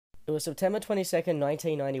It was September 22nd,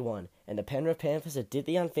 1991, and the Penrith Panthers had did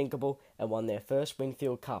the unthinkable and won their first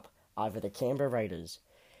Winfield Cup over the Canberra Raiders.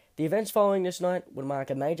 The events following this night would mark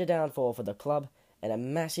a major downfall for the club and a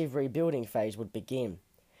massive rebuilding phase would begin.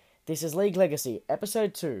 This is League Legacy,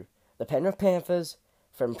 Episode 2, the Penrith Panthers,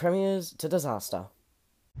 from Premiers to Disaster.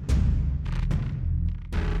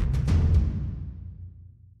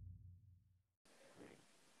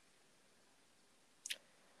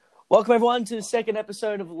 Welcome everyone to the second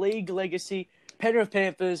episode of League Legacy, Penrith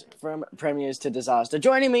Panthers, from Premiers to Disaster.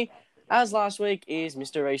 Joining me, as last week, is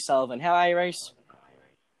Mr. Reece Sullivan. How are you, Reece?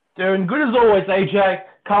 Doing good as always, AJ.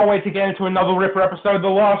 Can't wait to get into another Ripper episode. The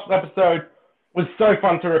last episode was so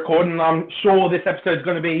fun to record, and I'm sure this episode is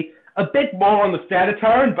going to be a bit more on the standard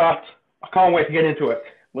tone, but I can't wait to get into it.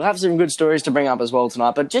 We'll have some good stories to bring up as well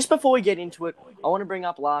tonight, but just before we get into it, I want to bring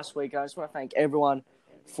up last week. I just want to thank everyone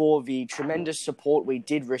for the tremendous support we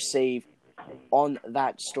did receive on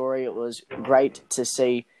that story. It was great to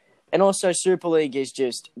see. And also, Super League is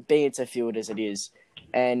just be it a field as it is.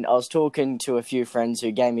 And I was talking to a few friends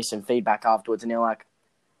who gave me some feedback afterwards, and they're like,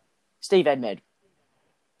 Steve Edmed.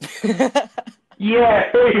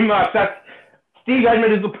 Yeah, pretty much. Steve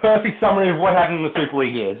Edmed is the perfect summary of what happened in the Super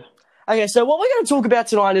League years. Okay, so what we're going to talk about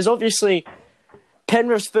tonight is obviously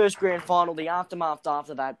Penrith's first grand final. The aftermath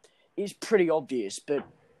after that is pretty obvious, but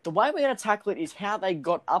the way we're going to tackle it is how they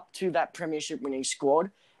got up to that premiership winning squad,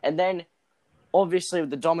 and then obviously with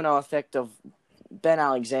the domino effect of Ben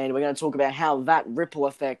Alexander, we're going to talk about how that ripple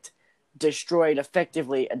effect destroyed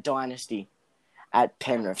effectively a dynasty at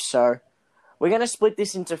Penrith. So we're going to split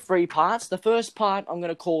this into three parts. The first part I'm going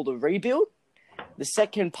to call the rebuild. The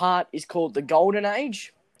second part is called the golden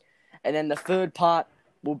age, and then the third part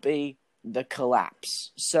will be the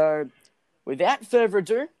collapse. So without further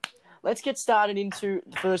ado, let's get started into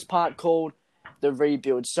the first part called the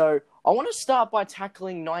rebuild. So I want to start by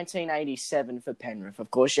tackling 1987 for Penrith. Of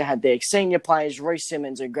course, you had their senior players, Rhys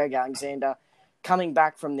Symonds and Greg Alexander, coming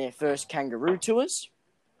back from their first Kangaroo tours.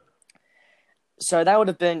 So they would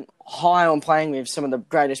have been high on playing with some of the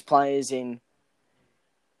greatest players in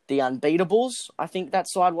the Unbeatables. I think that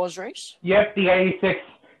side was, Rhys? Yep, the 86.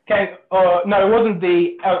 No, it wasn't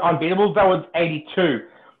the Unbeatables. That was 82.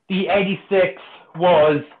 The 86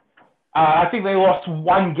 was... I think they lost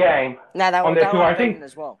one game. No, they were unbeaten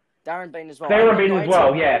as well. They were unbeaten as well. They were unbeaten as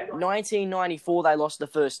well, yeah. 1994, they lost the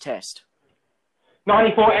first test.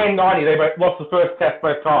 94 and 90, they both lost the first test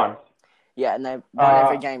both times. Yeah, and they've won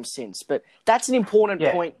every game since. But that's an important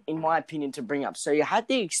point, in my opinion, to bring up. So you had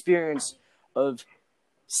the experience of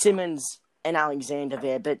Symonds and Alexander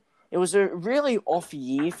there, but it was a really off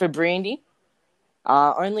year for Brandy.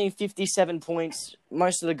 Only 57 points.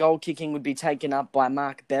 Most of the goal kicking would be taken up by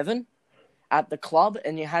Mark Bevan at the club,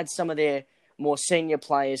 and you had some of their more senior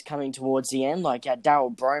players coming towards the end, like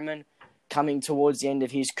Darryl Broman coming towards the end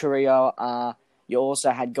of his career. You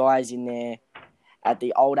also had guys in there at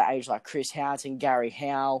the older age like Chris Houghton, Gary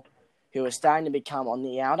Howe, who were starting to become on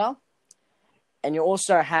the outer. And you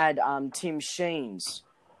also had Tim Sheens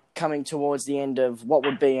coming towards the end of what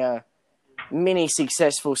would be a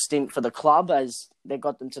mini-successful stint for the club as they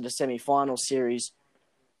got them to the semi-final series.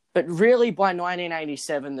 But really, by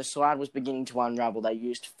 1987, the side was beginning to unravel. They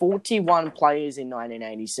used 41 players in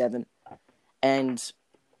 1987. And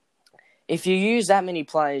if you use that many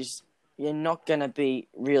players, you're not going to be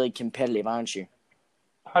really competitive, aren't you?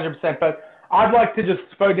 100%. But I'd like to just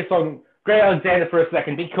focus on Greg Alexander for a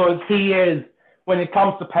second because he is, when it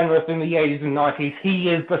comes to Penrith in the 80s and 90s, he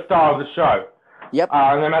is the star of the show. Yep.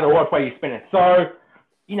 No matter what way you spin it. So,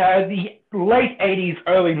 the late 80s,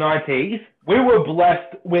 early 90s, we were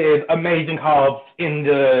blessed with amazing halves in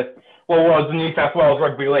what was the New South Wales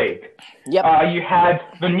Rugby League. Yep. You had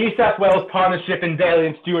the New South Wales partnership and Daly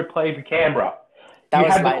and Stewart play for Canberra. You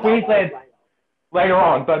had the Queensland later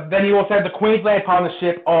on, but then you also had the Queensland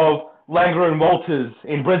partnership of Langer and Walters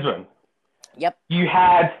in Brisbane. Yep. You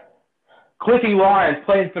had Cliffy Lyons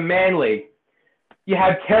playing for Manly. You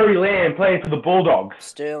had Terry Lamb playing for the Bulldogs.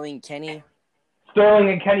 Sterling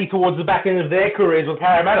and Kenny towards the back end of their careers with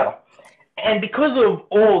Parramatta. And because of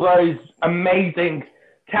all those amazing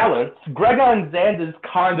talents, Greg Alexander's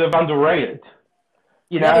kind of underrated.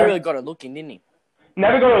 Never really got a look in, didn't he?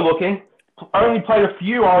 Never got a look in. Only played a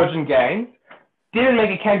few Origin games. Didn't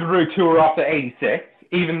make a Kangaroo tour after 86,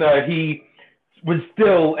 even though he was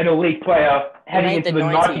still an elite player heading into the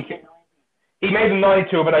 90. He made the 90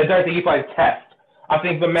 tour, but I don't think he played a test. I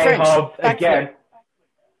think the main halves again.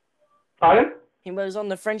 Pardon? He was on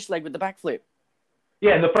the French leg with the backflip.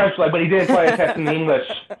 Yeah, the French leg, but he didn't play a test in the English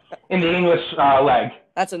leg.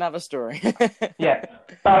 That's another story. Yeah,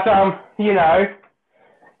 but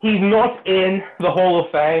he's not in the Hall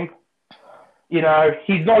of Fame. You know,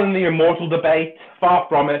 he's not in the immortal debate, far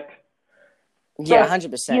from it. Yeah,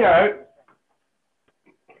 100%. You know,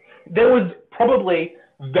 there was probably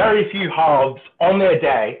very few halves on their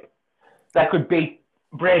day that could beat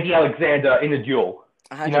Brandy Alexander in a duel.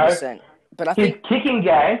 100%. You know? But I think his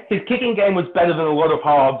kicking game was better than a lot of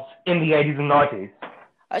halves in the 80s and 90s.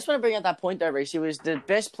 I just want to bring up that point, though, Reece. He was the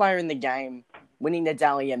best player in the game, winning the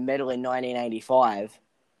Dally M medal in 1985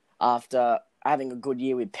 after having a good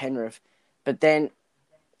year with Penrith. But then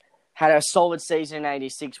had a solid season in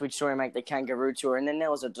 86, which saw him make the Kangaroo Tour, and then there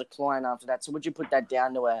was a decline after that. So would you put that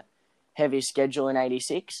down to a heavy schedule in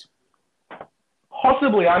 86?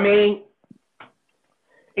 Possibly. I mean,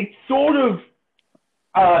 it's sort of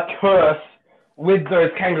a curse with those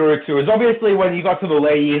Kangaroo Tours. Obviously, when you got to the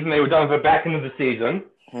late years and they were done for back into the season,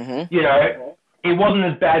 you know, it wasn't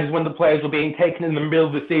as bad as when the players were being taken in the middle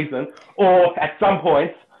of the season, or at some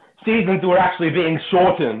points, seasons were actually being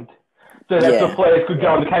shortened so that the players could go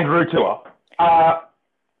on the Kangaroo Tour.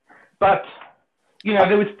 But, you know,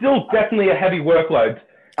 there was still definitely a heavy workload.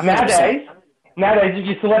 100%. Nowadays, if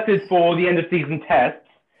you're selected for the end-of-season tests,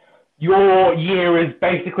 your year is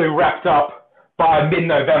basically wrapped up by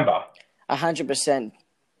mid-November. 100%.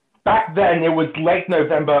 Back then, it was late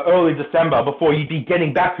November, early December before you'd be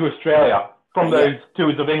getting back to Australia from those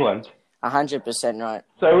tours of England. 100% right.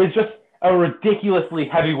 So it was just a ridiculously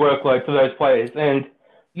heavy workload for those players. And,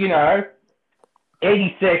 you know,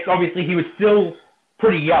 86, obviously he was still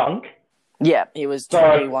pretty young. Yeah, he was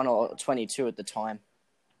 21 or 22 at the time.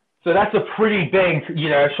 So that's a pretty big, you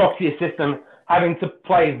know, shock to your system, having to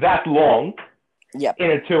play that long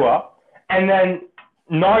in a tour. And then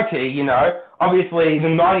 90, you know, obviously the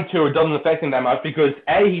 90 tour doesn't affect him that much because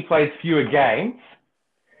A, he plays fewer games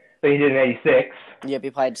than he did in 86. Yep,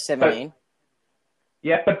 he played 17.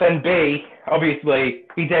 But then B, obviously,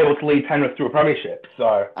 he's able to lead Penrith through a premiership,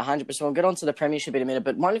 so... 100%. We'll get on to the premiership in a minute,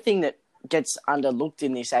 but one thing that gets underlooked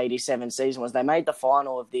in this 87 season was they made the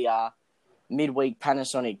final of the midweek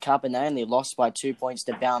Panasonic Cup and they only lost by 2 points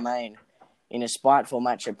to Balmain in a spiteful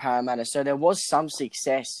match at Parramatta. So there was some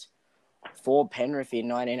success for Penrith in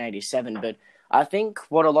 1987, but I think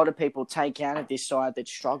what a lot of people take out of this side that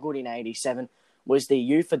struggled in 87 was the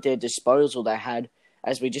youth at their disposal they had,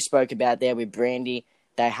 as we just spoke about there with Brandy.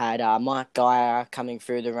 They had Mike Geyer coming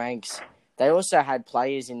through the ranks. They also had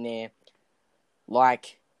players in there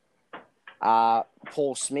like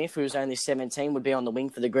Paul Smith, who was only 17, would be on the wing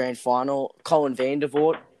for the grand final. Colin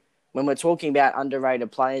Vandervoort. When we're talking about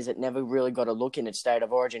underrated players that never really got a look in at State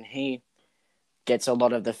of Origin, he gets a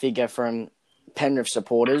lot of the figure from Penrith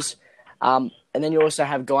supporters. And then you also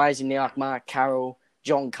have guys in there like Mark Carroll,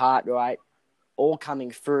 John Cartwright, all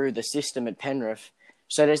coming through the system at Penrith.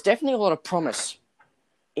 So there's definitely a lot of promise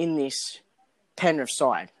in this Penrith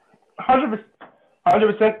side. 100%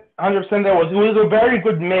 there was. It was a very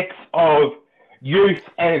good mix of youth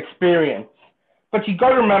and experience. But you got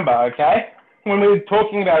to remember, okay, when we're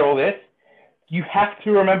talking about all this, you have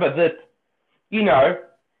to remember that, you know,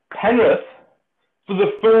 Penrith, for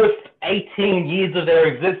the first 18 years of their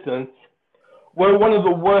existence, were one of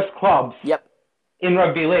the worst clubs in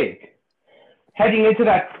rugby league. Heading into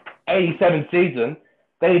that 87 season,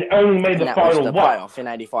 they'd only made the final playoff in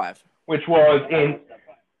 85. Which was in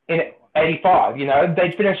 85, you know.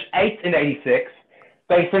 They finished 8th in 86.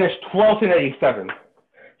 They finished 12th in 87.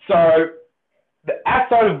 So,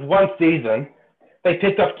 outside of one season, they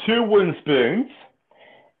picked up 2 wooden spoons,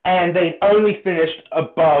 and they only finished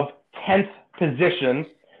above 10th position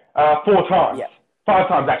 4 times. 5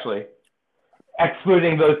 times, actually,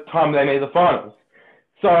 excluding the time they made the finals.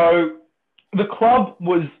 So, the club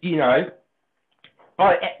was, you know,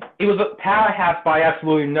 it was a powerhouse by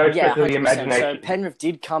absolutely no stretch of the imagination. So Penrith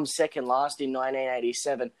did come second last in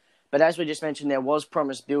 1987. But as we just mentioned, there was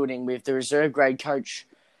promise building with the reserve grade coach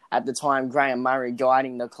at the time, Graham Murray,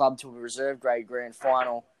 guiding the club to a reserve grade grand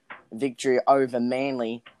final victory over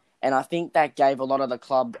Manly. And I think that gave a lot of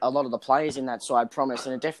the players in that side promise.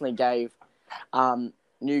 And it definitely gave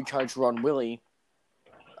new coach Ron Willey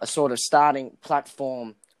a sort of starting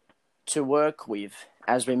platform to work with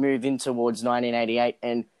as we move in towards 1988.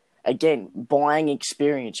 And again, buying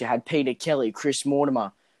experience. You had Peter Kelly, Chris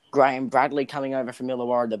Mortimer, Graham Bradley coming over from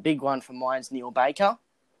Illawarra. The big one from Mines, Neil Baker.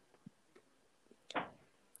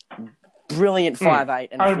 Brilliant 5'8"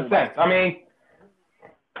 and 100%.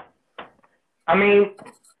 I mean,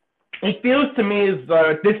 it feels to me as though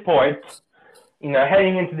at this point, you know,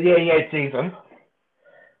 heading into the 88 season,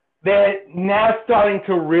 they're now starting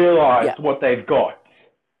to realize what they've got.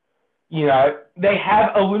 You know, they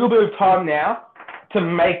have a little bit of time now to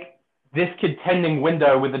make this contending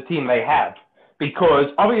window with the team they have. Because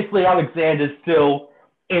obviously Alexander's still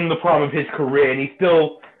in the prime of his career, and he's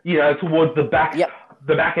still, towards the back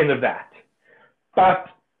end of that. But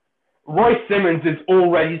Roy Simmons is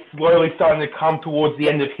already slowly starting to come towards the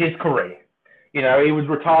end of his career. He was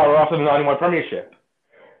retired after the 91 premiership.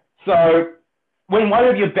 So when one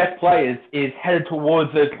of your best players is headed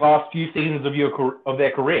towards those last few seasons of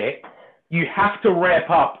their career, you have to ramp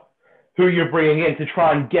up who you're bringing in to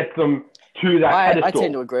try and get them to that pedestal. I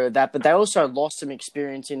tend to agree with that, but they also lost some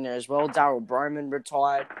experience in there as well. Darryl Broman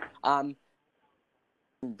retired.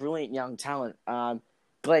 Brilliant young talent.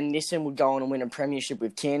 Glenn Nissen would go on and win a premiership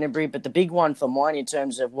with Canterbury, but the big one for mine in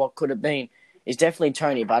terms of what could have been is definitely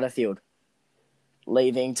Tony Butterfield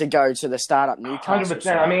leaving to go to the startup Newcastle.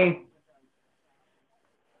 100%.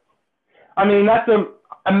 I mean,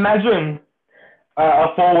 imagine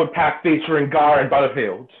a forward pack featuring Gar and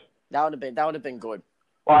Butterfield. That would have been good.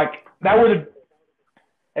 That would have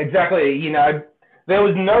exactly. There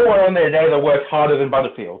was no one on their day that worked harder than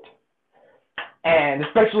Butterfield, and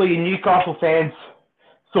especially Newcastle fans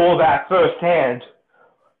saw that firsthand.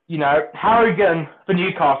 Harrigan for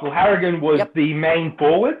Newcastle. Harrigan was the main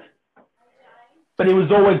forward, but it was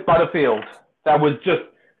always Butterfield that was just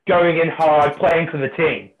going in hard, playing for the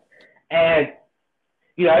team. And,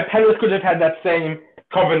 Penrith could have had that same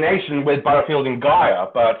combination with Butterfield and Gaia,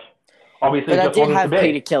 but obviously but it just wasn't to be. But I did have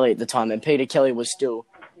Peter Kelly at the time, and Peter Kelly was still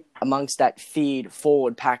amongst that feared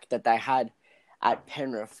forward pack that they had at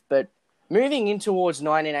Penrith. But moving in towards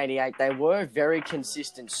 1988, they were a very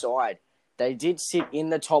consistent side. They did sit in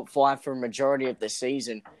the top 5 for a majority of the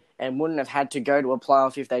season and wouldn't have had to go to a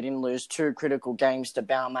playoff if they didn't lose 2 critical games to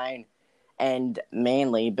Balmain and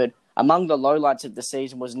Manly. But among the lowlights of the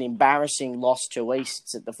season was an embarrassing loss to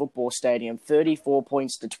Easts at the football stadium, 34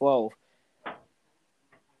 points to 12.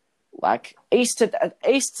 Easts at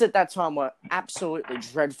that time were absolutely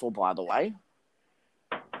dreadful, by the way.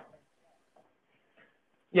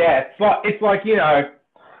 Yeah, it's like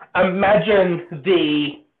imagine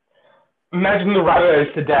the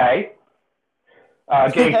Rabbitohs today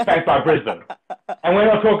getting spanked by Brisbane, and we're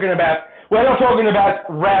not talking about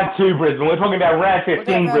round 2 Brisbane. We're talking about round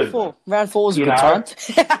 15 Brisbane. Round 4 is a good time.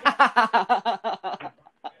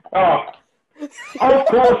 Oh, of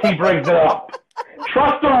course he brings it up.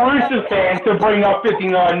 Trust the Roosters fan to bring up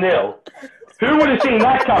 59-0. Who would have seen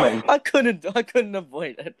that coming? I couldn't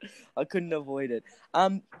avoid it.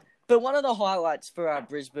 But one of the highlights for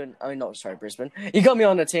Brisbane. Brisbane. You got me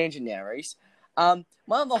on a tangent now, Reese. One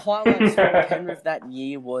of the highlights for Penrith that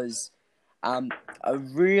year was a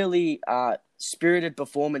really spirited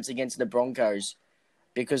performance against the Broncos,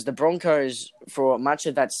 because the Broncos, for much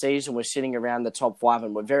of that season, were sitting around the top 5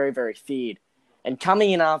 and were very, very feared. And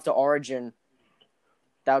coming in after Origin,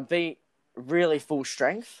 they would be really full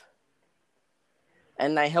strength.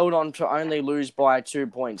 And they held on to only lose by 2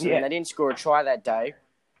 points. Yeah. And they didn't score a try that day.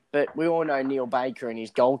 But we all know Neil Baker and his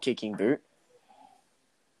goal-kicking boot.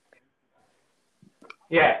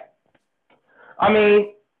 Yeah. I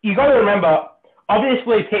mean, you got to remember,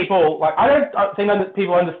 obviously people, I don't think that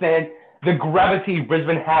people understand the gravity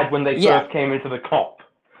Brisbane had when they first came into the comp.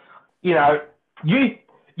 You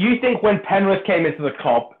think when Penrith came into the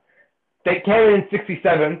comp, they came in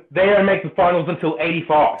 67, they didn't make the finals until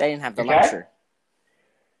 85. They didn't have the luxury.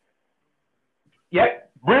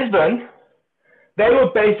 Yep. Brisbane, they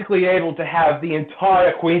were basically able to have the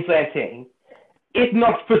entire Queensland team, if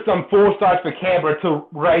not for some foresight for Canberra to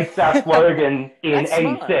raid South Logan in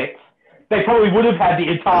 86. They probably would have had the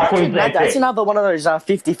entire Queensland team. That's another one of those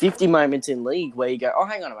 50-50 moments in league where you go, oh,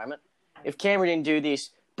 hang on a moment. If Canberra didn't do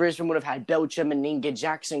this, Brisbane would have had Belcher, Meninga,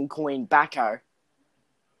 Jackson, Coyne, Bacco.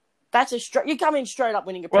 That's you're coming straight up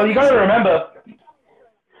winning a Well, you got to remember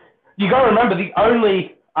the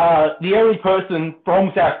only person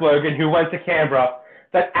from South Logan who went to Canberra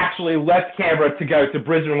that actually left Canberra to go to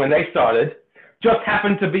Brisbane when they started just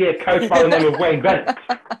happened to be a coach by the name of Wayne Bennett.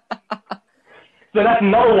 So that's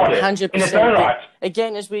no one 100%. In its own right.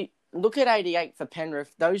 Again, as we look at 88 for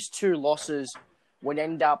Penrith, those 2 losses would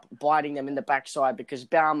end up biting them in the backside because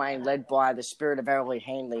Balmain, led by the spirit of Errol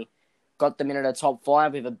Hanley, got them into the top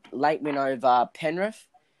 5 with a late win over Penrith.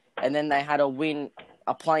 And then they had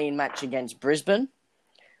a play-in match against Brisbane,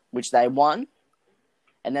 which they won.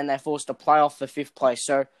 And then they forced a playoff for 5th place.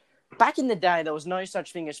 So back in the day, there was no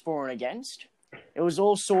such thing as for and against. It was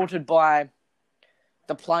all sorted by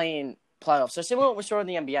the play-in playoffs. So similar to what we saw in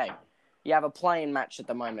the NBA. You have a play-in match at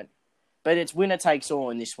the moment. But it's winner takes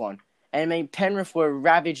all in this one. And I mean, Penrith were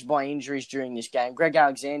ravaged by injuries during this game. Greg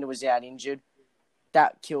Alexander was out injured.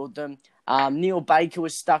 That killed them. Neil Baker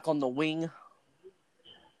was stuck on the wing.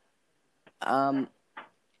 So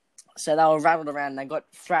they were rattled around and they got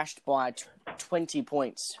thrashed by 20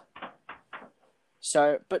 points.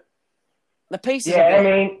 So, but the pieces. Yeah,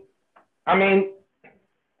 I mean,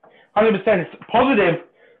 100%. It's positive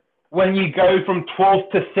when you go from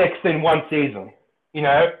 12th to 6th in one season. You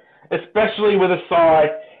know, especially with a side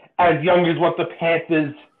as young as what the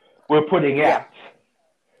Panthers were putting out.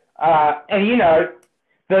 And you know,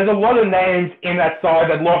 there's a lot of names in that side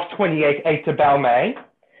that lost 28-8 to Balmain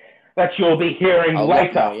that you'll be hearing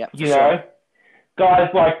later. You know, guys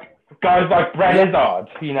like Brad Izzard.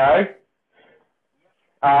 You know,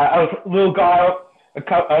 a little guy, a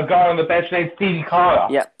guy on the bench named Stevie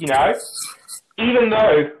Carter. Yeah. You know, even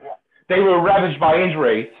though they were ravaged by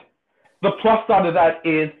injuries, the plus side of that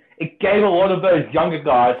is it gave a lot of those younger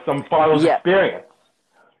guys some finals experience.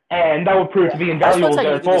 And that would prove to be invaluable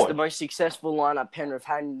going forward. This is the most successful lineup Penrith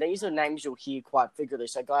had. And these are names you'll hear quite frequently.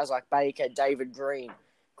 So guys like Baker, David Green,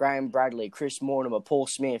 Graham Bradley, Chris Mortimer, Paul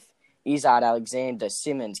Smith, Izzard Alexander,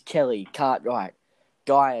 Simmons, Kelly, Cartwright,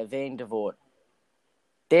 Geyer, Van der Voort.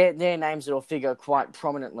 They're names that will figure quite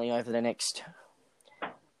prominently over the next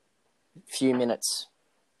few minutes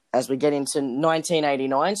as we get into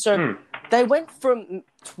 1989. So they went from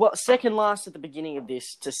second last at the beginning of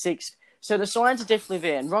this to sixth. So the signs are definitely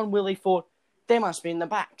there. And Ron Willey thought, they must be in the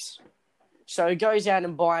backs. So he goes out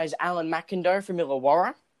and buys Alan McIndoe from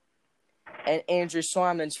Illawarra and Andrew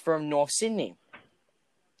Simons from North Sydney,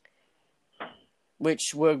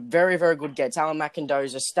 which were very, very good gets. Alan McIndoe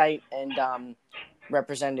is a state and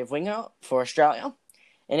representative winger for Australia.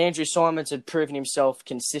 And Andrew Simons had proven himself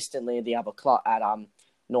consistently at the at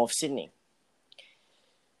North Sydney.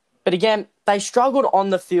 But again, they struggled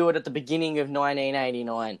on the field at the beginning of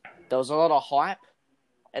 1989. There was a lot of hype,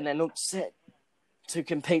 and they looked set to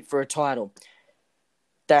compete for a title.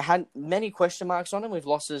 They had many question marks on them, with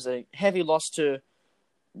losses, a heavy loss to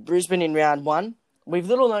Brisbane in round one, with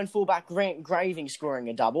little-known fullback Grant Graving scoring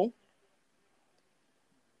a double.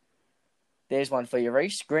 There's one for you,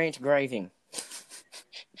 Reece. Grant Graving.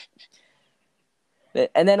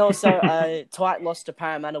 And then also a tight loss to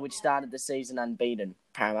Parramatta, which started the season unbeaten.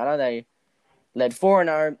 Parramatta, they led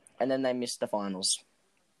 4-0, and then they missed the finals.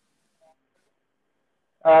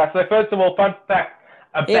 So first of all, fun fact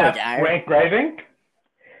about Grant Graving.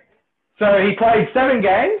 So he played 7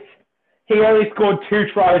 games. He only scored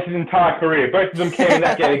 2 tries his entire career. Both of them came in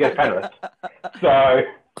that game against Penrith. So,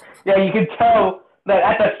 yeah, you can tell that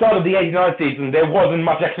at the start of the 89 season, there wasn't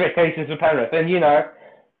much expectations for Penrith. And, you know,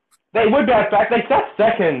 they would bounce back. They sat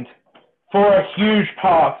second for a huge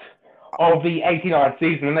part of the 89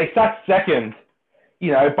 season. And they sat second,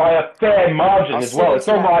 you know, by a fair margin as well. It's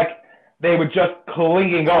not like they were just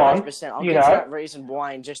clinging on. 100%. I'll get to that reason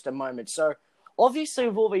why in just a moment. So, obviously,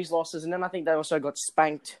 with all these losses, and then I think they also got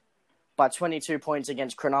spanked by 22 points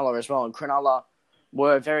against Cronulla as well. And Cronulla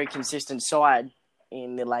were a very consistent side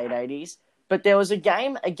in the late 80s. But there was a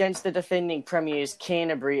game against the defending premiers,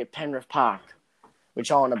 Canterbury, at Penrith Park,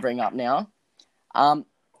 which I want to bring up now. And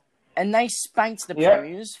they spanked the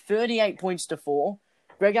premiers, 38 points to 4.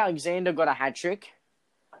 Greg Alexander got a hat-trick.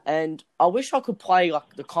 And I wish I could play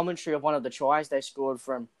like the commentary of one of the tries they scored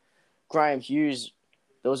from Graham Hughes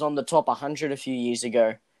that was on the top 100 a few years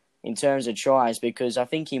ago in terms of tries, because I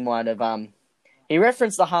think he might have he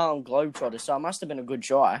referenced the Harlem Globetrotters, so it must have been a good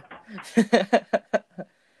try.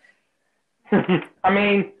 I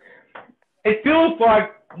mean, it feels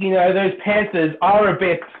like, you know, those Panthers are a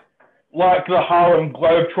bit like the Harlem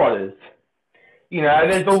Globetrotters. You know,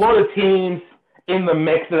 there's a lot of teams in the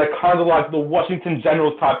mix that are kind of like the Washington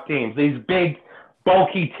Generals type teams. These big,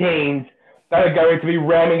 bulky teams that are going to be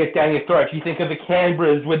ramming it down your throat. You think of the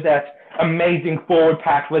Canberras with that amazing forward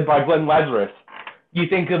pack led by Glenn Lazarus. You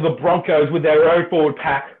think of the Broncos with their own forward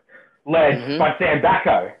pack led by Sam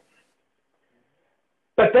Backo.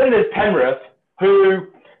 But then there's Penrith, who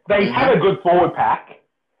they have a good forward pack,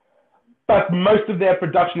 but most of their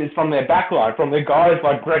production is from their backline, from their guys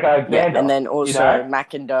like Greg Alexander. Yeah, and then also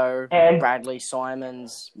McIndoe, and Bradley,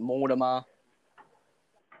 Simons, Mortimer.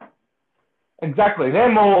 Exactly.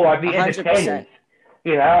 They're more like the 100%. Entertainers.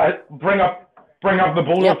 You know, bring up the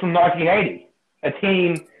Bulldogs from 1980. A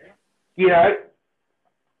team, you know,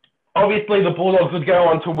 obviously the Bulldogs would go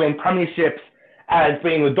on to win premierships as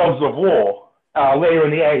being the Dogs of War later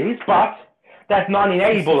in the 80s, but that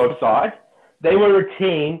 1980 Bulldogs side, they were a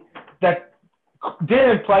team that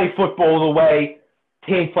didn't play football the way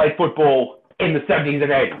teams played football in the 70s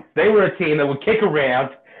and 80s. They were a team that would kick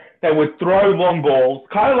around, that would throw long balls,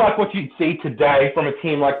 kind of like what you'd see today from a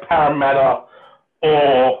team like Parramatta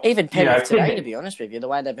or even Penrith today, to be honest with you. The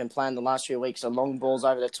way they've been playing the last few weeks, are long balls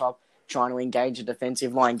over the top, trying to engage the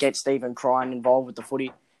defensive line, get Stephen Cryan involved with the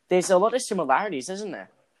footy. There's a lot of similarities, isn't there?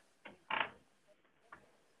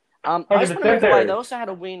 I just want to move away. They also had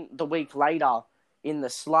a win the week later in the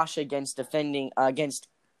slush against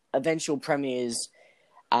eventual premiers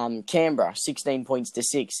Canberra, 16 points to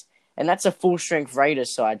 6. And that's a full-strength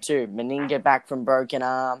Raiders side too. Meninga back from broken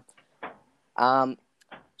arm.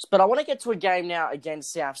 But I want to get to a game now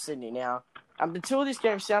against South Sydney. Now, until this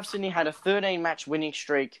game, South Sydney had a 13-match winning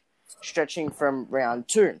streak stretching from round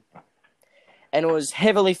 2. And it was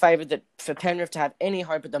heavily favoured for Penrith to have any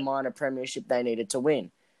hope at the minor premiership they needed to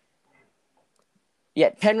win.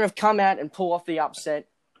 Yet Penrith come out and pull off the upset,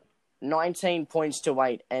 19 points to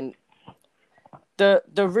 8. And the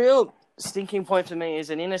real stinking point for me is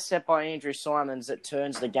an intercept by Andrew Simons that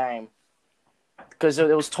turns the game. Because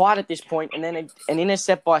it was tight at this point, and then an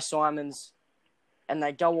intercept by Simons, and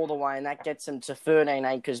they go all the way, and that gets them to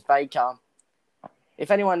 13-8 because Baker, if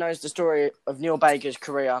anyone knows the story of Neil Baker's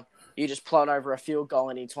career, you just plot over a field goal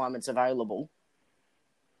any time it's available.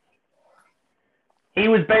 He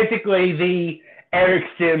was basically the Eric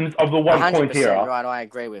Sims of the 1-point era. Right, I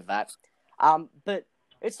agree with that. But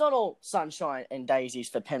it's not all sunshine and daisies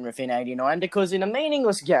for Penrith in 89, because in a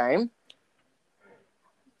meaningless game,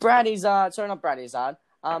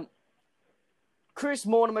 Chris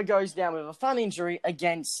Mortimer goes down with a thumb injury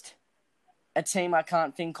against a team I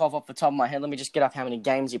can't think of off the top of my head. Let me just get up how many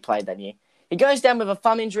games he played that year. He goes down with a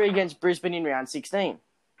thumb injury against Brisbane in round 16.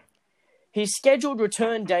 His scheduled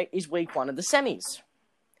return date is week 1 of the semis.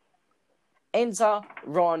 Enter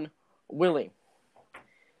Ron Willie.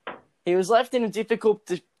 He was left in a difficult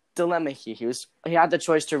dilemma here. He had the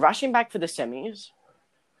choice to rush him back for the semis,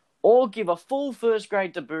 or give a full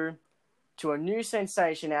first-grade debut to a new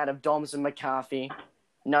sensation out of Doms and McCarthy,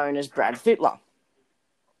 known as Brad Fittler.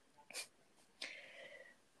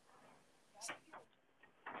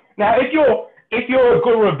 Now, if you're a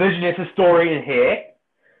good revisionist historian here,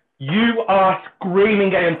 you are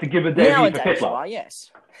screaming at him to give a debut for Fittler.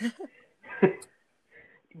 Yes.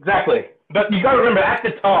 Exactly. But you got to remember, at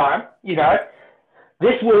the time,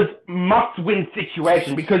 this was must-win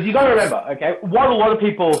situation, because you got to remember, okay, what a lot of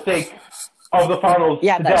people think of the finals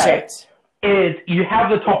today is you have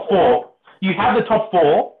the top 4. You have the top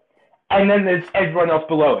 4, and then there's everyone else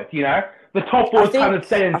below it. The top 4 is kind of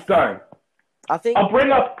set in stone. I'll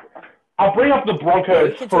bring up the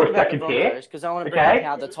Broncos for a second here, because I want to bring up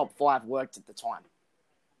how the top 5 worked at the time.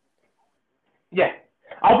 Yeah.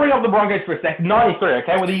 I'll bring up the Broncos for a second. 93,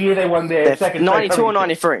 okay? Well, the year they won their second... 92 or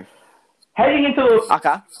 93? Heading into the...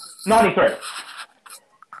 Okay. 93.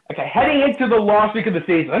 Okay, heading into the last week of the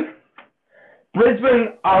season,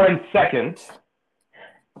 Brisbane are in second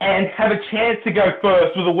and have a chance to go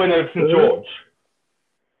first with a win over St. George.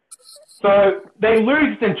 So, they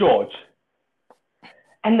lose St. George.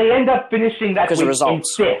 And they end up finishing that week in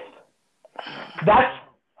 5th.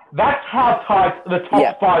 That's how tight the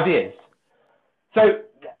top 5 is. So,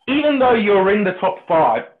 even though you're in the top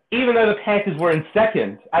 5, even though the Panthers were in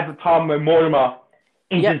second at the time when Mortimer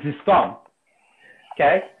injures his thumb,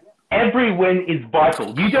 okay, every win is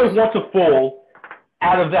vital. You don't want to fall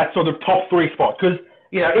out of that sort of top 3 spot, because,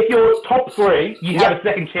 if you're top 3, you have a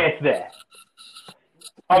second chance there.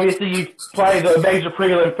 Obviously, you play the major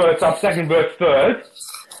prelim first up, second versus third.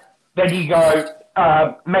 Then you go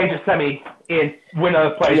major semi in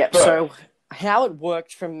winner plays first. So how it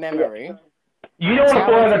worked from memory... You don't want to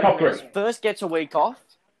fall in the top 3. First gets a week off,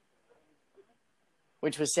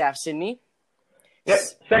 which was South Sydney. Yep.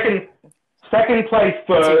 Second plays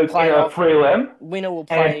third in a prelim. Winner will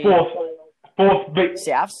play... And fourth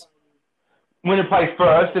Souths. Winner plays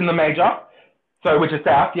first in the major, which is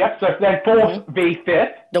South, yep. So then fourth v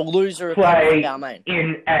fifth. The loser play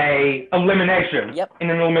in a elimination. Yep. In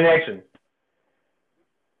an elimination.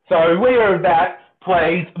 So winner of that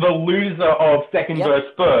plays the loser of second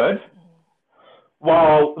versus third.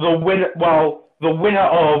 While the winner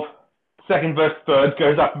of second versus third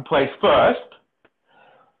goes up and plays first,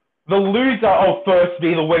 the loser of first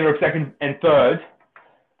v the winner of second and third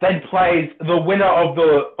then plays the winner of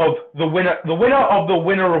the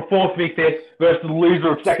winner of fourth v fifth versus the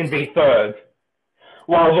loser of second v third,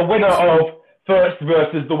 while the winner of first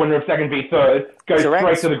versus the winner of second v third goes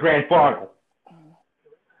straight to the grand final,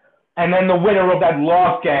 and then the winner of that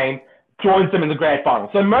last game joins them in the grand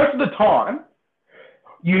final. So most of the time,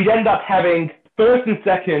 you'd end up having first and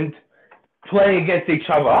second playing against each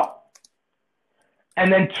other,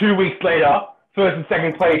 and then 2 weeks later, first and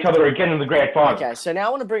second play each other again in the grand final. Okay, so now I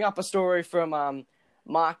want to bring up a story from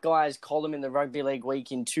Mark Guy's column in the Rugby League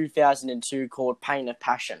Week in 2002 called Pain of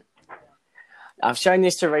Passion. I've shown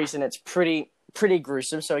this to Reese, and it's pretty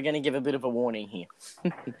gruesome, so we're going to give a bit of a warning here.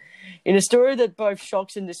 In a story that both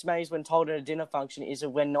shocks and dismays when told at a dinner function is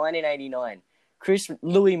of when 1989...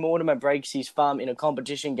 Louis Mortimer breaks his thumb in a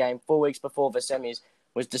competition game 4 weeks before the semis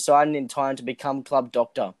was decided in time to become club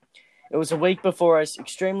doctor. It was a week before an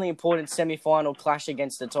extremely important semi-final clash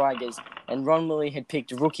against the Tigers, and Ron Woolley had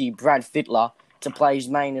picked rookie Brad Fittler to play his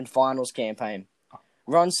main and finals campaign.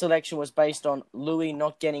 Ron's selection was based on Louis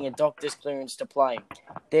not getting a doctor's clearance to play,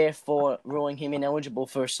 therefore ruling him ineligible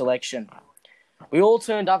for selection. We all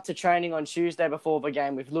turned up to training on Tuesday before the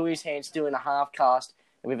game with Louis' hand still in a half cast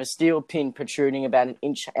and with a steel pin protruding about an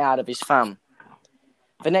inch out of his thumb.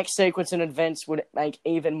 The next sequence of events would make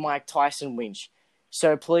even Mike Tyson winch.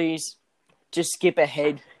 So please, just skip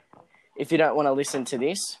ahead if you don't want to listen to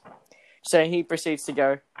this. So he proceeds to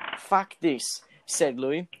go, "Fuck this," said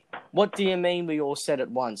Louis. "What do you mean?" we all said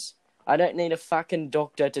at once. "I don't need a fucking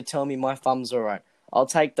doctor to tell me my thumb's alright. I'll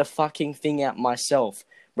take the fucking thing out myself,"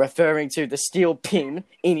 referring to the steel pin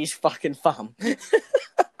in his fucking thumb.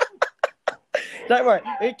 Don't worry,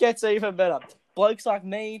 it gets even better. Blokes like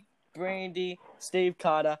me, Brandy, Steve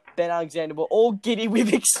Carter, Ben Alexander were all giddy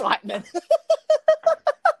with excitement.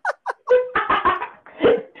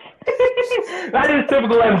 That is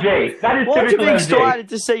typical MG. That is typical MG. Excited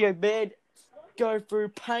to see a man go through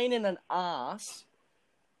pain in an ass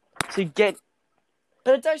to get...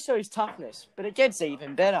 But it does show his toughness. But it gets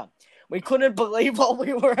even better. We couldn't believe what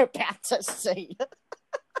we were about to see.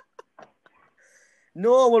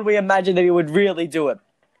 Nor would we imagine that he would really do it.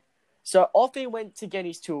 So off he went to get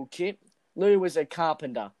his toolkit. Lou was a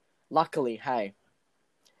carpenter. Luckily, hey.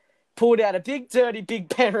 Pulled out a big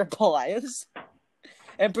pair of pliers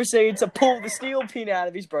and proceeded to pull the steel pin out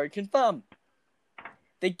of his broken thumb.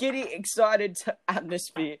 The giddy, excited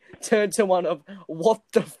atmosphere turned to one of, what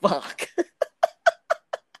the fuck?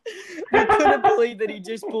 We couldn't believe that he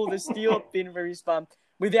just pulled the steel pin from his thumb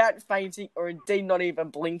without fainting or indeed not even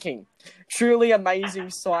blinking. Truly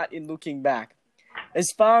amazing sight in looking back. As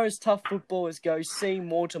far as tough footballers go, C.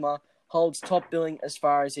 Mortimer holds top billing as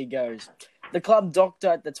far as he goes. The club doctor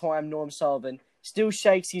at the time, Norm Sullivan, still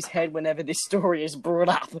shakes his head whenever this story is brought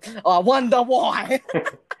up. I wonder why.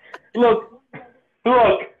 Look,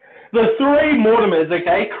 the three Mortimers,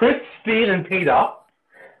 okay, Chris, Speed, and Peter,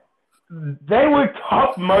 they were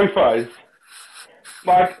top mofos.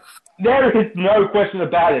 Like, there is no question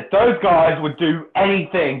about it. Those guys would do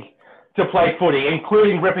anything to play footy,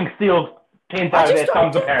 including ripping steel pins out of their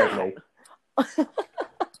thumbs, apparently.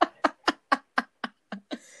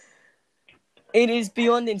 It is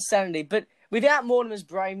beyond insanity, but without Mortimer's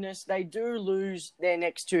braveness, they do lose their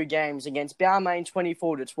next two games against Balmain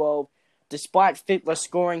 24-12, despite Fittler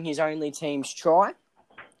scoring his only team's try.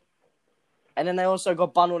 And then they also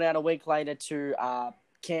got bundled out a week later to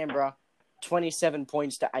Canberra, 27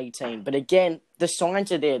 points to 18. But again, the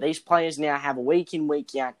signs are there. These players now have a week in,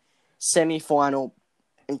 week out semi-final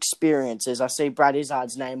experiences. I see Brad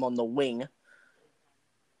Izzard's name on the wing.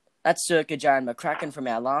 That's circa Jared McCracken from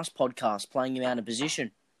our last podcast, playing him out of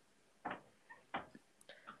position.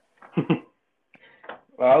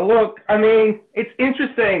 Well, look, I mean, it's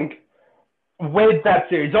interesting with that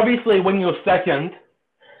series. Obviously, when you're second,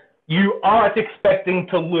 you aren't expecting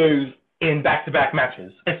to lose in back-to-back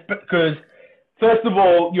matches. It's because, first of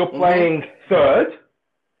all, you're playing third,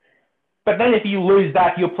 but then if you lose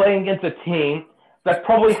that, you're playing against a team that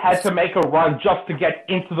probably had to make a run just to get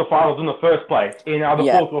into the finals in the first place, in either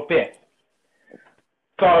fourth or fifth.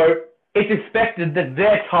 So it's expected that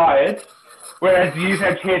they're tired, whereas you've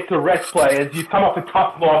had a chance to rest players, you've come off a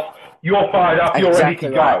tough loss, you're fired up, you're ready to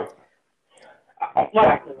go.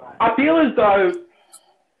 Like, I feel as though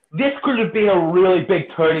this could have been a really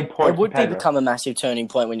big turning point. It would become a massive turning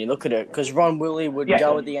point when you look at it, because Ron Woolley would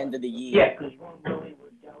go at the end of the year,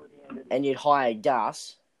 and you'd hire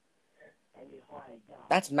Gus.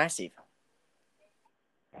 That's massive.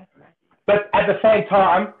 But at the same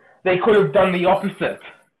time, they could have done the opposite.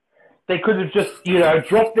 They could have just,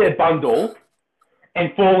 dropped their bundle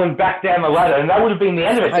and fallen back down the ladder, and that would have been the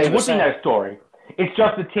end of it. There would be no story. It's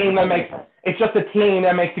just a team that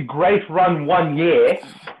makes a great run one year,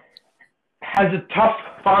 has a tough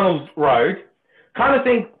finals road. Kind of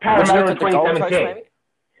think Parramatta in 2017.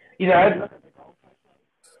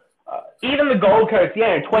 Even the Gold Coast,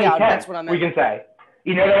 in 2010, we can say.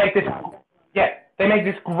 They make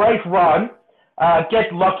this great run,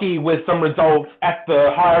 get lucky with some results at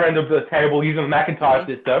the higher end of the table using the McIntyre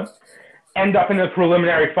system, end up in the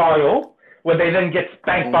preliminary final, where they then get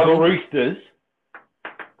spanked by the Roosters,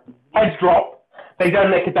 heads drop, they don't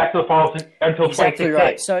make it back to the finals until 2016.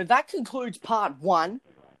 Right. So that concludes part one,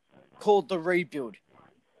 called The Rebuild.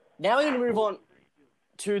 Now we're going to move on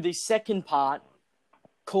to the second part,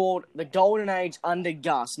 called The Golden Age under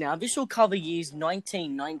Gus. Now, this will cover years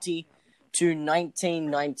 1990 to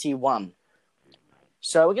 1991.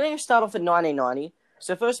 So we're going to start off at 1990.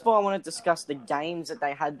 So first of all, I want to discuss the games that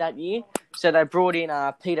they had that year. So they brought in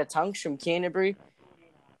Peter Tunks from Canterbury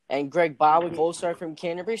and Greg Barwick also from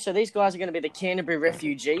Canterbury. So these guys are going to be the Canterbury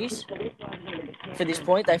refugees. For this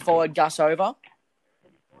point, they followed Gus over.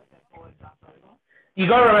 You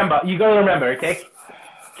got to remember, okay?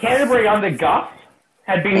 Canterbury under Gus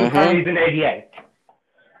had been ponies in '88.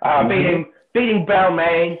 Beating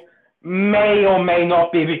Balmain may or may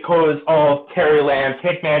not be because of Terry Lamb's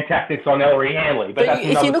hitman tactics on Ellery Hanley, but that's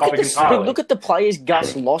another topic entirely. Look at the players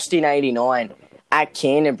Gus lost in '89 at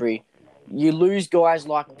Canterbury. You lose guys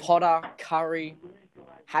like Potter, Curry,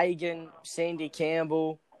 Hagan, Sandy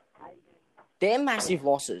Campbell. They're massive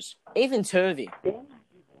losses. Even Turvey.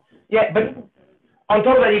 Yeah, but on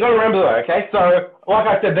top of that, you got to remember though, okay? So, like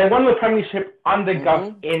I said, they won the premiership under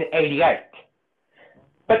Gus in '88.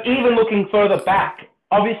 But even looking further back,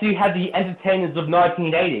 obviously you had the entertainers of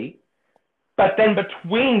 1980. But then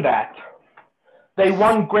between that, they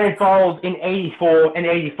won grand finals in '84 and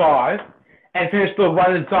 '85, and finished the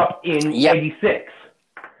runners-up in '86.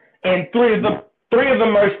 And three of the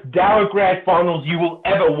most dour grand finals you will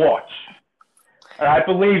ever watch. All right,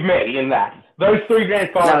 believe me in that. Those three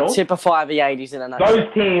grand finals. No, typify the '80s in a nutshell.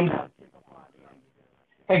 Those teams.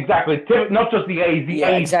 Exactly. Not just the '80s. The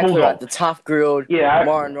 80s exactly Bulldogs. right. The tough-grilled,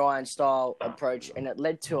 Warren Ryan style approach, and it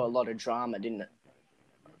led to a lot of drama, didn't it?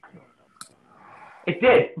 It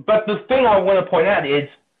did. But the thing I want to point out is,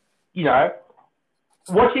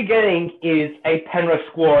 what you're getting is a Penrith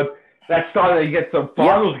squad that's starting to get some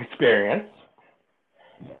finals experience.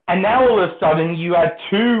 And now all of a sudden you have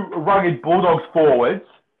two rugged Bulldogs forwards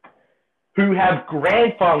who have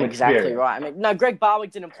grand final experience. Exactly right. I mean, no, Greg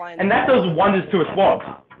Barwick didn't play in the and that does wonders to a squad.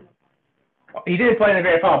 He didn't play in the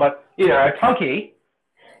grand final, but, Tunky,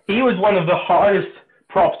 he was one of the hardest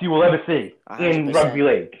props you will ever see 100%. In rugby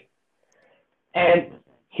league. And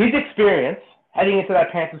his experience heading into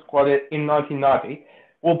that Panthers squad in 1990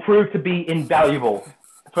 will prove to be invaluable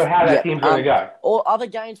for how that team's going to go. All other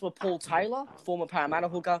games were Paul Taylor, former Parramatta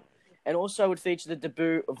hooker, and also would feature the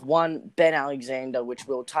debut of one Ben Alexander, which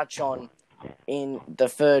we'll touch on in the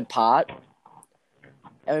third part.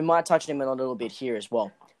 And we might touch on him a little bit here as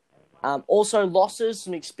well. Also losses,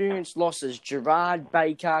 some experienced losses. Gerard,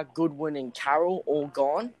 Baker, Goodwin and Carroll all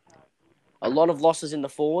gone. A lot of losses in the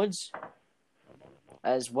forwards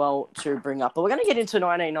as well to bring up. But we're going to get into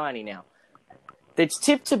 1990 now. It's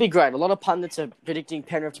tipped to be great. A lot of pundits are predicting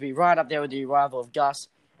Penrith to be right up there with the arrival of Gus.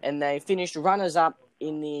 And they finished runners-up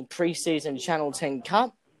in the pre-season Channel 10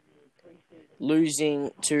 Cup,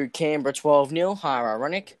 losing to Canberra 12-0. How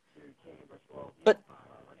ironic. But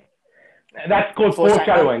that's called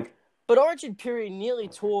foreshadowing. But Origin period nearly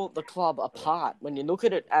tore the club apart. When you look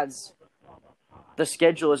at it as the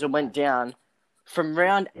schedule as it went down, from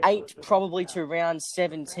round 8 probably to round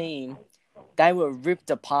 17, they were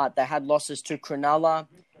ripped apart. They had losses to Cronulla,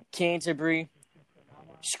 Canterbury,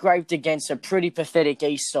 scraped against a pretty pathetic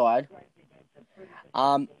East side.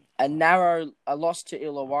 A loss to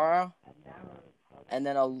Illawarra, and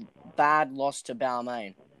then a bad loss to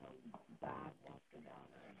Balmain.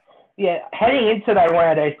 Yeah, heading into that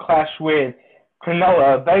round 8 clash with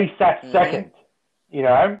Cronulla, they sat second.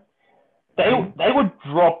 They would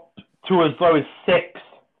drop to as low as 6th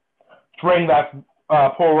during that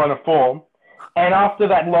poor run of form. And after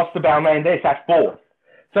that loss to Balmain, they sat 4th.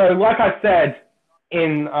 So, like I said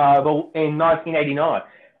in 1989,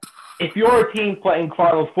 if you're a team playing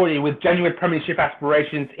finals footy with genuine premiership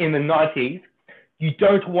aspirations in the 90s, you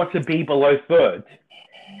don't want to be below 3rd.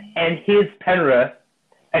 And here's Penrith,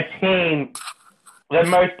 a team that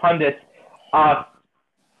most pundits are,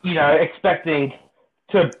 expecting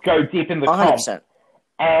to go deep in the comp. 100%.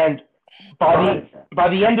 And by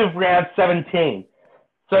the end of round 17,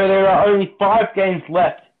 so there are only 5 games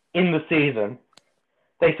left in the season,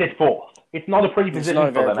 they sit 4th. It's not a pretty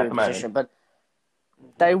position for them at the moment. But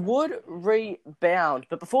they would rebound.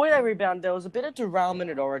 But before they rebound, there was a bit of derailment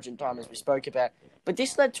at Origin time, as we spoke about. But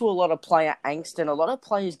this led to a lot of player angst and a lot of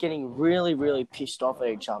players getting really, really pissed off at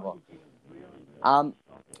each other.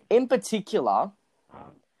 In particular,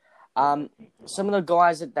 some of the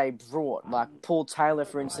guys that they brought, like Paul Taylor,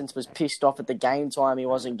 for instance, was pissed off at the game time he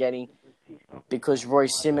wasn't getting because Roy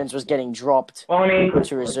Simmons was getting dropped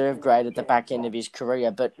to reserve grade at the back end of his career.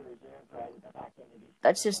 But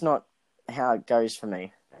that's just not how it goes for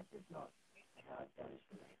me.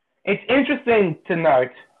 It's interesting to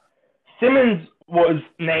note, Simmons was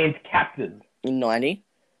named captain in 90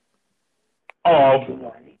 of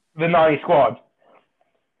the 90 squad.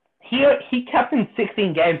 He captained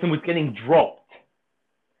 16 games and was getting dropped.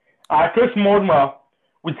 Chris Mortimer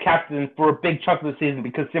was captain for a big chunk of the season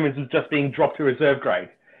because Simmons was just being dropped to reserve grade.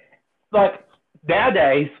 Like,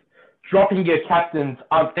 nowadays, dropping your captain's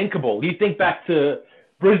unthinkable. You think back to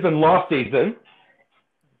Brisbane last season,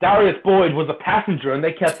 Darius Boyd was a passenger, and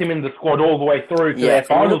they kept him in the squad all the way through to their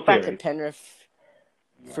final look back series. at Penrith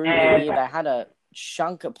through the year, they had a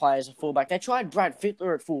chunk of players at fullback. They tried Brad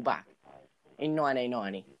Fittler at fullback in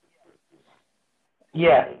 1990.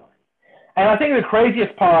 Yeah. And I think the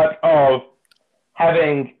craziest part of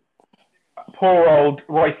having poor old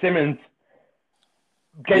Roy Simmons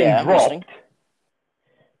getting dropped,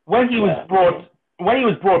 when he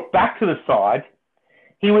was brought back to the side,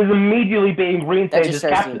 he was immediately being reinstated as captain.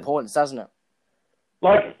 That just shows the importance, doesn't it?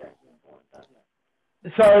 Like,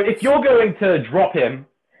 so if you're going to drop him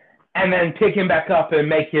and then pick him back up and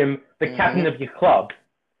make him the captain of your club,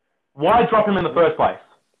 why drop him in the first place?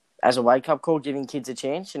 As a wake-up call, giving kids a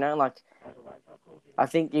chance, like, I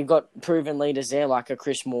think you've got proven leaders there, like a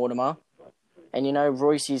Chris Mortimer. And,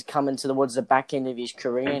 Royce is coming towards the back end of his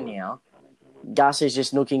career now. Gus is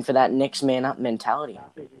just looking for that next man up mentality.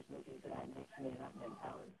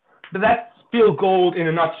 But that's Phil Gould in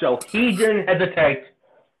a nutshell. He didn't hesitate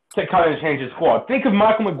to cut and change his squad. Think of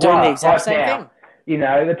Michael McGuire doing the exact same thing.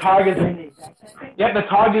 The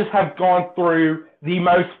Tigers have gone through the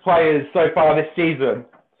most players so far this season,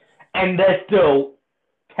 and they're still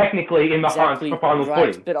technically in the hunt for final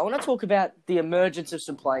footing. But I want to talk about the emergence of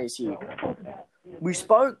some players here. We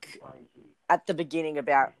spoke at the beginning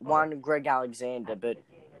about Greg Alexander, but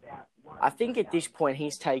I think at this point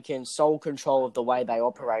he's taken sole control of the way they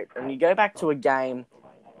operate. When you go back to a game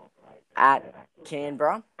at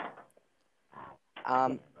Canberra,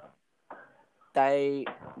 they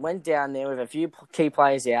went down there with a few key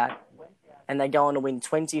players out, and they go on to win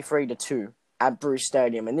 23-2 at Bruce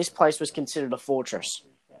Stadium. And this place was considered a fortress.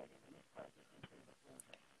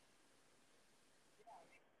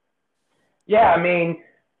 Yeah, I mean,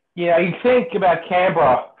 you think about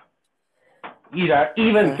Canberra,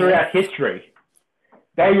 even throughout history,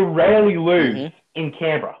 they rarely lose in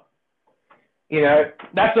Canberra.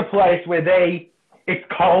 That's a place where it's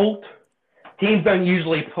cold. Teams don't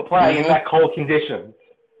usually play in that cold conditions.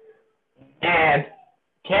 And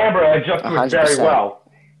Canberra adjusted very well.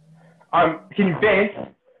 I'm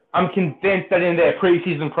convinced that in their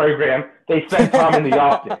preseason program, they spent time in the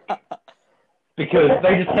Arctic. Because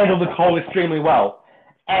they just handle the cold extremely well.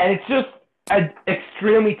 And it's just an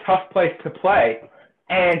extremely tough place to play.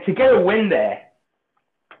 And to get a win there,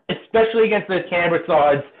 especially against the Canberra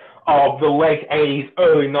sides of the late 80s,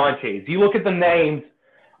 early 90s, you look at the names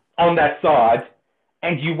on that side,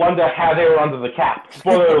 and you wonder how they were under the cap.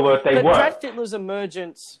 Spoiler alert, they weren't. Brad Fittler's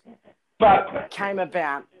emergence came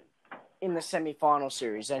about in the semi-final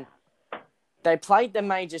series. And they played the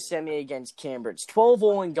major semi against Canberra. It's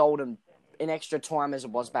 12-all in Golden in extra time as it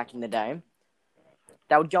was back in the day.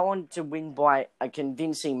 They would go on to win by a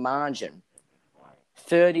convincing margin.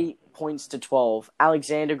 30 points to 12.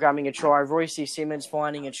 Alexander grabbing a try. Royce Simmons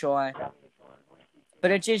finding a try. But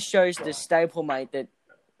it just shows the stablemate that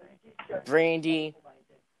Brandy,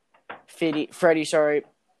 Freddie,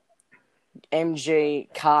 MG,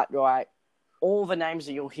 Cartwright, all the names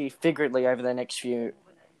that you'll hear figuratively over the next few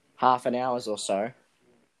half an hours or so.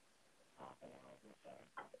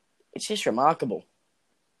 It's just remarkable.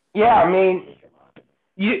 Yeah, I mean,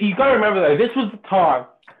 you got to remember, though, this was the time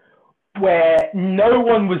where no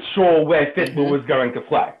one was sure where Fittler was going to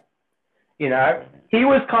play. He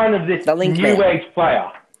was kind of this new-age player.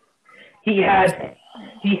 He had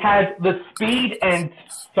the speed and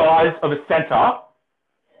size of a centre.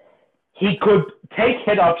 He could take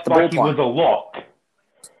head-ups like he was a lock.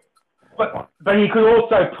 But he could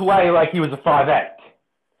also play like he was a 5'8".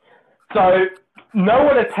 So no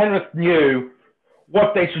one at Penrith knew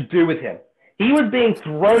what they should do with him. He was being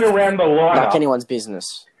thrown around the lineup like anyone's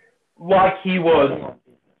business. Like he was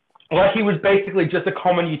basically just a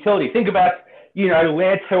common utility. Think about,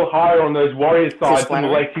 Lance Hill-Hire on those Warriors sides in the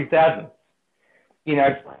late 2000s.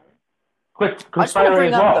 Chris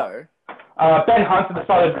Flannery as well. Ben Hunt at the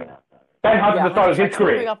start of his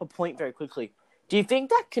career. Bring up a point very quickly. Do you think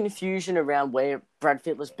that confusion around where Brad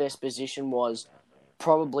Fittler's best position was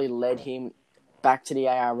probably led him back to the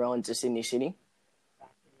ARL and to Sydney City?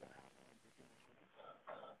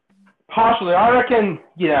 Partially. I reckon,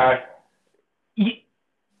 you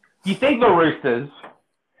think the Roosters,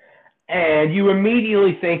 and you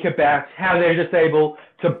immediately think about how they're just able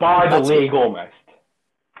to buy the league almost.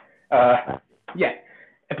 Yeah.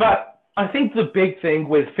 But I think the big thing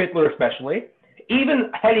with Fittler especially,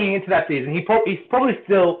 even heading into that season, he probably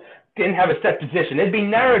still didn't have a set position. It'd be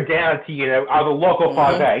narrowed down to, either lock or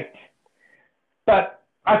 5'8". But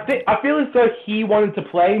I feel as though he wanted to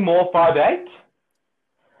play more 5'8".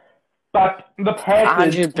 but the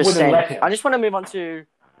Panthers 100%. wouldn't let him. I just want to move on to...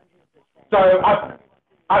 So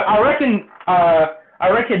I reckon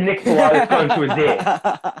Nick Politis got into his ear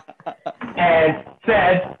and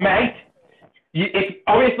said, mate,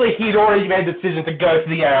 obviously he'd already made the decision to go to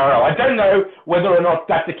the NRL. I don't know whether or not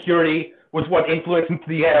that security was what influenced him to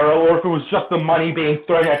the NRL or if it was just the money being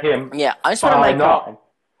thrown at him. Yeah, I just want to make nine.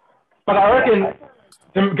 But I reckon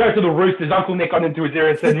to go to the Roosters, Uncle Nick got into his ear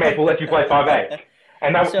and said, mate, we'll let you play 5'8".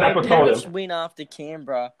 And that's what told him. Win after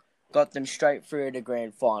Canberra got them straight through to the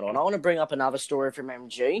grand final. And I want to bring up another story from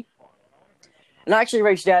MG. And I actually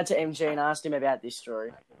reached out to MG and asked him about this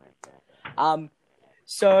story.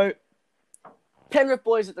 So, Penrith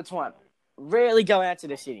boys at the time rarely go out to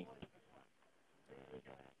the city.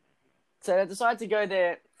 So they decided to go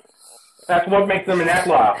there. That's what makes them an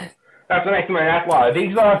outlier.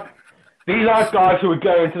 These aren't guys who would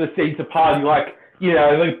go into the city to party like,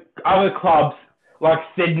 the other clubs like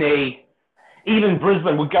Sydney, even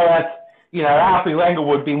Brisbane would go out, Alfie Langer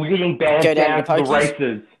would be leading bands down to the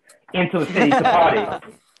races into the city to party.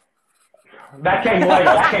 That came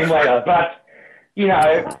later. But,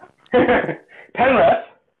 Penrith,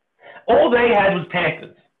 all they had was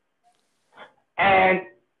Panthers. And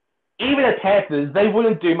even at Panthers, they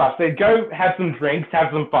wouldn't do much. They'd go have some drinks,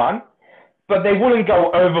 have some fun, but they wouldn't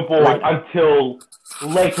go overboard until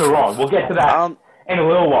later on. We'll get to that in a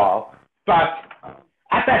little while. But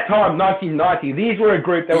at that time, 1990, these were a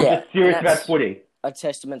group that was just serious about footy. A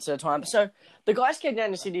testament to the time. So the guys came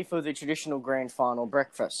down to Sydney for the traditional grand final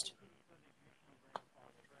breakfast.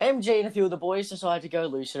 MG and a few of the boys decided to go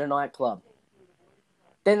loose at a nightclub.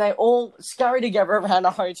 Then they all scurry together around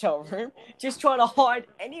a hotel room, just trying to hide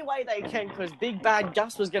any way they can because Big Bad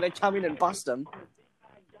Gus was going to come in and bust them.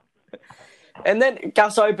 And then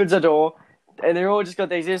Gus opens the door, and they're all just got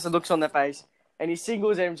these innocent looks on their face, and he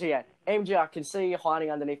singles MG out. MG, I can see you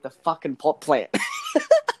hiding underneath the fucking pot plant.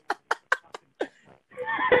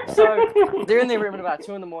 So they're in their room at about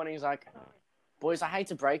 2 a.m. He's like, boys, I hate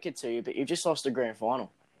to break it to you, but you've just lost the grand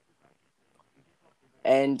final.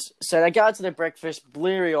 And so they go to their breakfast,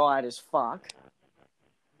 bleary-eyed as fuck.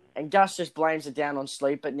 And Gus just blames it down on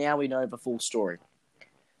sleep, but now we know the full story.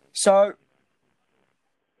 So...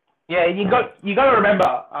 yeah, you got to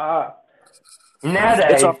remember, nowadays...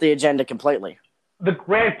 it's off the agenda completely. The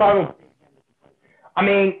grand final... I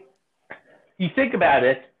mean, you think about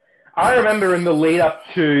it, I remember in the lead-up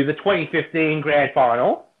to the 2015 grand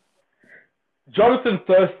final, Jonathan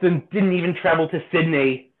Thurston didn't even travel to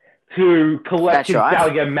Sydney to collect his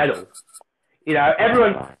Gallagher medal.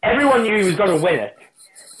 Everyone knew he was going to win it,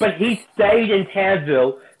 but he stayed in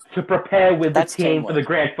Townsville to prepare with the team for the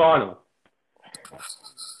grand final.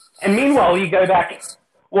 And meanwhile, you go back,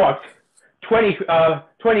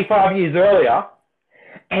 25 years earlier,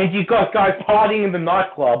 and you've got guys partying in the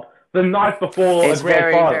nightclub the night before a grand final. It's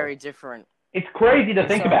very, very different. It's crazy to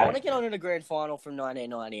think about. I want to get on to the grand final from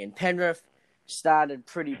 1990, and Penrith started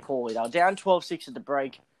pretty poorly. They were down 12-6 at the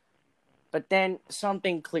break. But then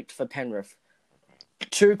something clicked for Penrith.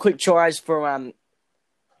 2 quick tries for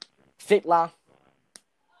Fittler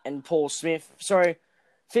and Paul Smith. Sorry,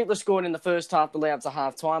 Fittler scored in the first half, allowed to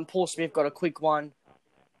half-time. Paul Smith got a quick one,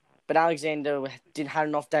 but Alexander had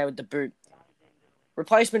an off day with the boot.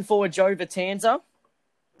 Replacement forward Joe Vitanza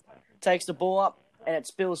takes the ball up, and it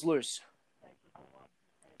spills loose.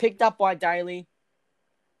 Picked up by Daly,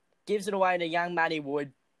 gives it away to young Matty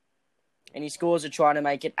Wood, and he scores a try to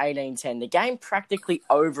make it 18-10. The game practically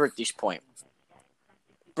over at this point.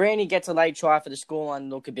 Brandy gets a late try for the scoreline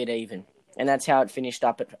to look a bit even. And that's how it finished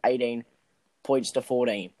up at 18 points to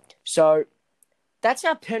 14. So, that's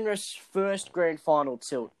how Penrith's first grand final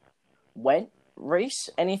tilt went. Reese,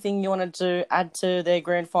 anything you wanted to add to their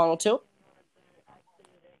grand final tilt?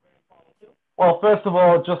 Well, first of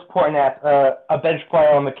all, just point out a bench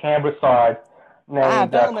player on the Canberra side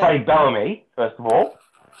named Craig Bellamy, first of all.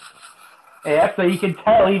 Yeah, so you can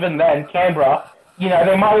tell even then, Canberra, they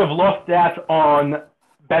might have lost out on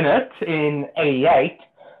Bennett in 88,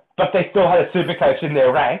 but they still had a super coach in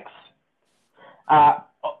their ranks.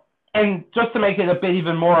 And just to make it a bit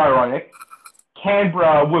even more ironic,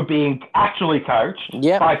 Canberra were being actually coached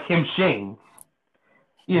by Tim Sheens.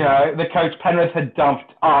 The coach Penrith had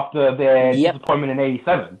dumped after their disappointment in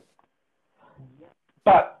 87.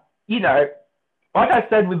 But, like I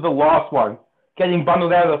said with the last one, getting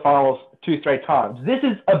bundled out of the finals 2 straight times. This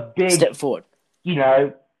is a big step forward.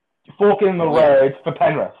 Fork in the road for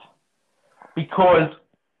Penrith. Because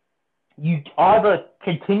you either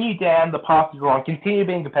continue down the path you're on, continue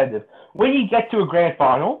being competitive. When you get to a grand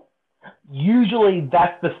final, usually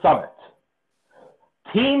that's the summit.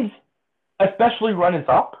 Teams, especially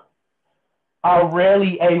runners-up, are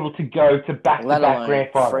rarely able to go to back-to-back grand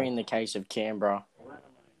finals. Three in the case of Canberra,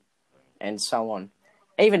 and so on.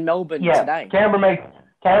 Even Melbourne today. Canberra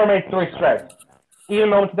made 3 straight. Even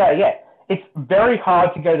Melbourne today, yeah. It's very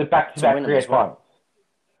hard to go to back-to-back grand finals.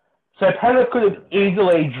 So Penrith could have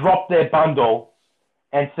easily dropped their bundle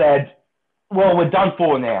and said, well, we're done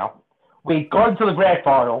for now. We got into the grand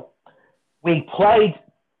final. We played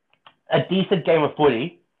a decent game of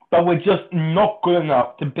footy, but we're just not good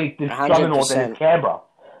enough to beat this juggernaut in Canberra.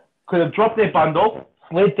 Could have dropped their bundle,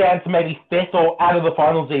 slid down to maybe 5th or out of the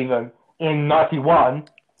finals even in 91,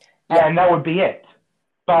 and that would be it.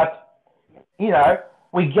 But,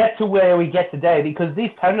 we get to where we get today because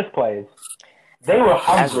these Penrith players, they were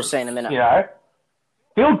hungry. As we'll see in a minute.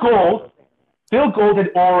 Phil Gould had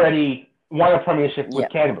already won a premiership with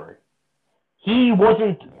Canterbury. He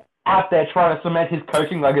wasn't out there trying to cement his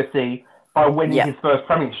coaching legacy by winning his first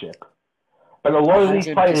premiership. But a lot of these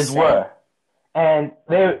players were. And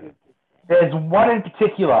there's one in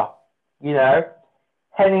particular,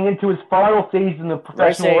 heading into his final season of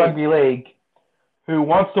professional rugby league, who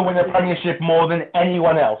wants to win a premiership more than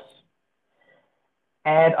anyone else.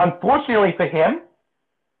 And unfortunately for him,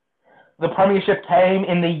 the premiership came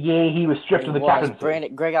in the year he was stripped of the captaincy.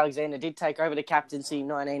 Greg Alexander did take over the captaincy in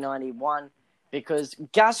 1991 because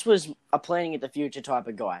Gus was a planning at the future type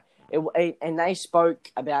of guy. And they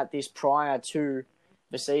spoke about this prior to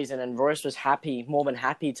the season, and Royce was more than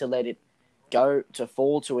happy to let it go, to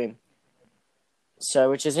fall to him.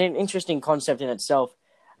 So, which is an interesting concept in itself.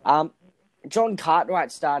 John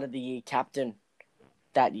Cartwright started the year captain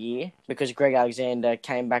that year because Greg Alexander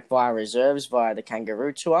came back via reserves via the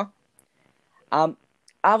Kangaroo Tour.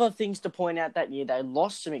 Other things to point out that year, they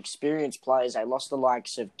lost some experienced players. They lost the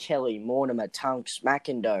likes of Kelly, Mortimer, Tunks,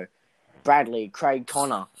 McIndoe, Bradley, Craig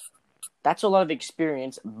Connor. That's a lot of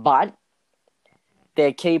experience, but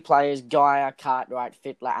their key players, Geyer, Cartwright,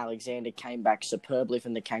 Fittler, Alexander, came back superbly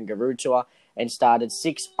from the Kangaroo Tour and started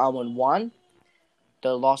 6-0-1.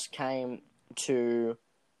 The loss came to...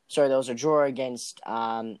 Sorry, there was a draw against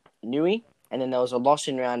Newey, and then there was a loss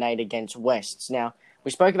in round 8 against Wests. Now,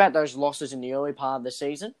 we spoke about those losses in the early part of the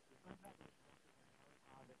season.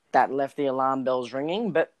 That left the alarm bells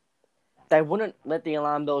ringing, but they wouldn't let the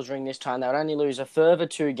alarm bells ring this time. They would only lose a further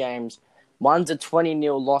 2 games. One's a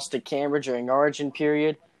 20-0 loss to Canberra during Origin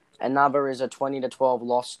period. Another is a 20-12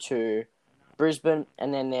 loss to Brisbane.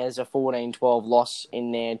 And then there's a 14-12 loss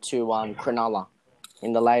in there to Cronulla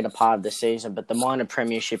in the later part of the season. But the minor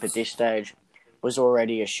premiership at this stage was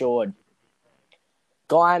already assured.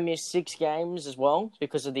 Guy missed 6 games as well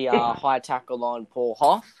because of the high tackle on Paul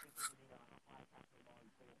Hoff.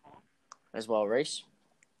 As well, Reese.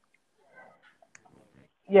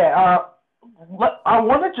 Yeah, I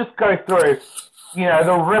want to just go through,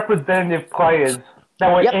 the representative players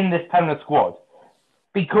that were in this Penrith squad.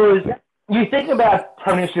 Because you think about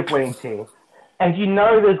premiership winning teams, and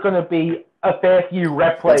there's going to be a fair few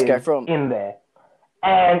rep players in there.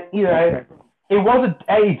 And, it wasn't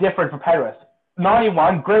any different for Penrith.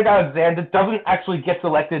 91, Greg Alexander doesn't actually get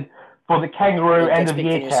selected for the Kangaroo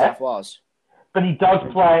end-of-year test. But he does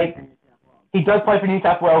play for New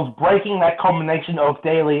South Wales, breaking that combination of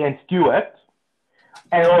Daly and Stewart,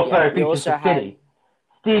 and also features for City.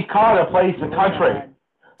 Steve Carter plays for Country.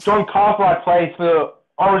 John Cartwright plays for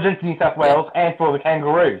Origin for New South Wales and for the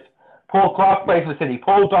Kangaroos. Paul Clark plays for City.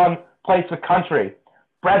 Paul Dunn plays for Country.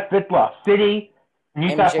 Brad Fittler, City,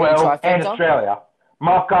 New South Wales, and Australia.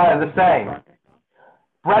 Mark Geyer, the same.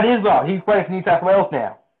 Brad Isler, he's playing for New South Wales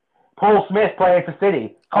now. Paul Smith playing for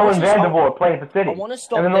City. Colin Vandervoort playing for City.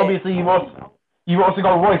 And then obviously you've also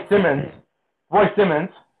got Roy Simmons,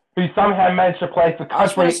 who somehow managed to play for Country and City. I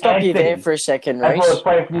just want to stop you there for a second, Reece. As well as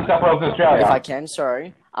playing for New South Wales and Australia. If I can,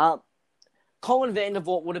 sorry. Colin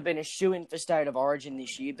Vandervoort would have been a shoo-in for State of Origin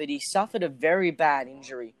this year, but he suffered a very bad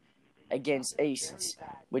injury against Easts,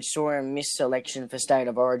 which saw him miss selection for State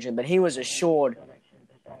of Origin. But he was assured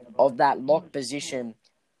of that lock position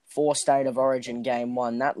for State of Origin Game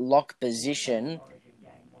 1. That lock position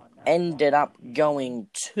ended up going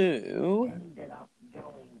to...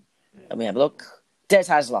 Let me have a look. Des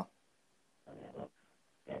Hasler.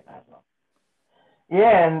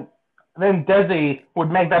 Yeah, and then Desi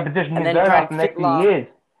would make that position his own after the next few years.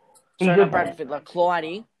 Brad Fittler,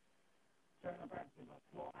 Clyde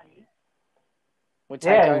would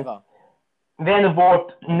take over.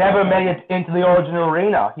 Vandervoort never made it into the Origin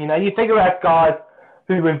arena. You think about guys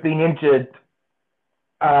who have been injured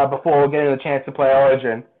before getting the chance to play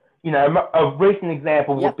Origin. A recent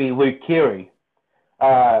example would be Luke Keary.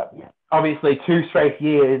 Obviously, 2 straight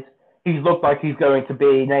years, he's looked like he's going to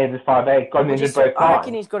be named as 5'8", got injured both times. I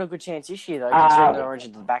reckon he's got a good chance this year, though, considering the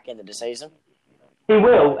Origin to the back end of the season. He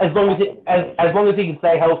will, as long as he can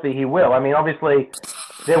stay healthy, he will. I mean, obviously,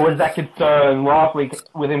 there was that concern last week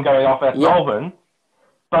with him going off at Melbourne,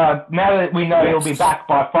 but now that we know he'll be back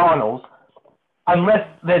by finals, unless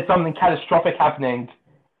there's something catastrophic happening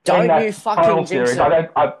in that final series, I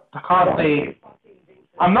can't see.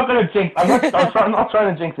 I'm not going to jinx. I'm not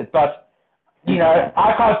trying to jinx it, but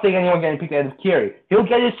I can't see anyone getting picked out of Keary. He'll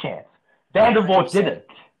get his chance. Van der Voort didn't,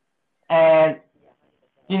 and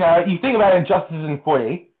you think about injustices in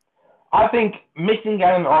footy. I think missing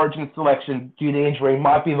out an Origin selection due to injury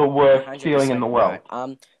might be the worst feeling in the world.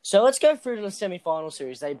 Right. So let's go through to the semi-final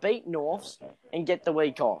series. They beat Norths and get the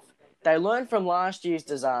week off. They learned from last year's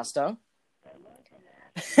disaster.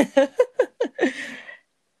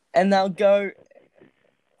 And they'll go...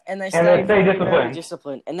 And they stay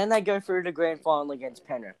disciplined. And then they go through the grand final against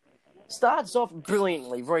Penrith. Starts off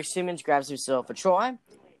brilliantly. Roy Simmons grabs himself a try.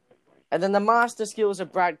 And then the master skills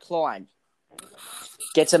of Brad Clyde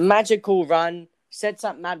gets a magical run, sets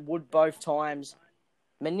up Matt Wood both times.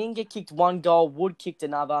 Meninga kicked one goal, Wood kicked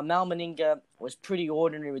another. Mal Meninga was pretty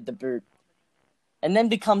ordinary with the boot. And then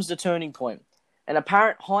becomes the turning point. An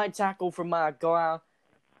apparent high tackle from Mark Geyer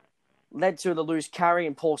led to the loose carry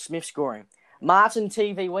and Paul Smith scoring. Martin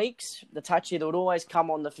TV Weeks, the touchy that would always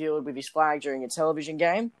come on the field with his flag during a television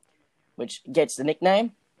game, which gets the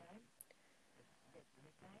nickname.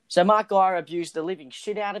 So Mark Geyer abused the living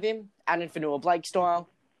shit out of him, Aaron Fanua-Blake style,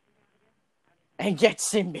 and gets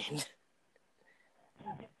sin binned.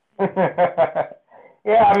 Yeah,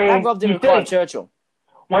 I mean... That robbed him of Clive Churchill.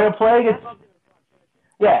 When a player gets...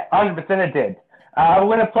 Yeah, 100% it did.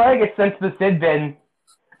 When a player gets sent to the sin bin,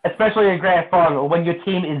 especially in a grand final, when your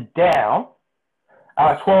team is down,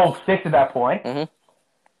 12-6 at that point,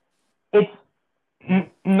 it's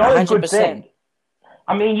not 100%. A good thing.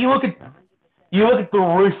 I mean, you look at the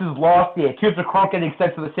Roosters last year, Cooper Cronk getting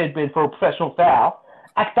sent to the sin bin for a professional foul.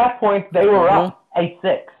 At that point, they were up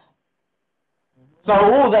 8-6. So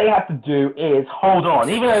all they have to do is hold on.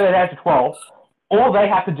 Even though they're down to 12, all they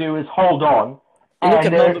have to do is hold on, and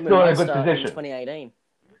they're still in a good position. In 2018,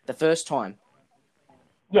 the first time.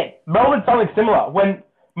 Yeah, Melbourne's something similar. When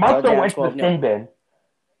Munster went to the sin bin,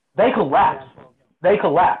 they collapsed. They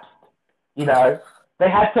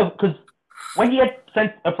had to, because when you get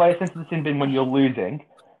a player sent to the sin bin when you're losing,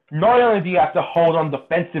 not only do you have to hold on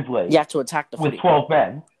defensively, you have to attack the footy with 12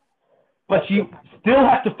 men, but you still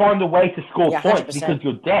have to find a way to score points 100%. Because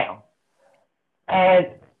you're down. And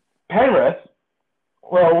Penrith,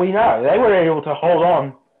 well, we know they were able to hold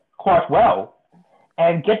on quite well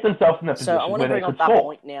and get themselves in a position where they could score. So I want to bring up that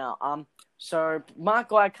point now. So Mark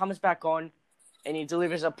Geyer comes back on and he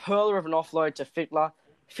delivers a pearler of an offload to Fittler.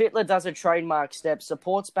 Fittler does a trademark step,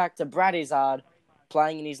 supports back to Brad Izzard,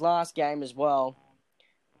 playing in his last game as well.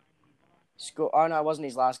 Oh, no, it wasn't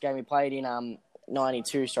his last game. He played in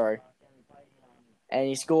 92, sorry. And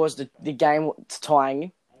he scores the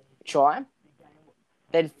game-tying try.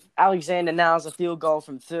 Then Alexander nails a field goal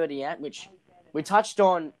from 30 out, which we touched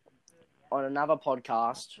on another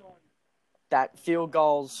podcast, that field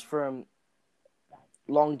goals from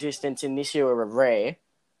long distance in this year are rare.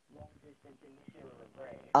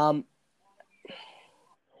 Well,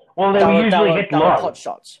 they usually hit low. Pot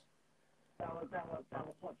shots.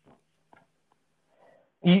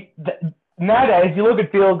 Nowadays, you look at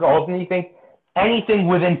field goals and you think anything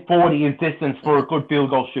within 40 is distance for a good field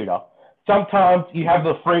goal shooter. Sometimes you have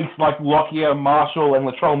the freaks like Lockyer, Marshall, and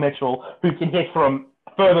Latrell Mitchell who can hit from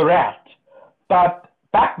further out. But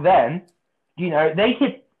back then, they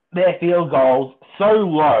hit their field goals so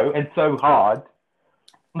low and so hard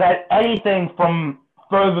that anything from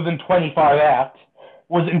further than 25 out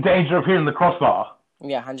was in danger of hitting the crossbar.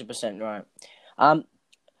 Yeah, 100% right.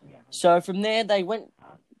 So from there, they went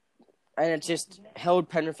and it just held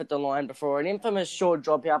Penrith at the line before an infamous short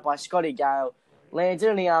drop out by Scotty Gale landed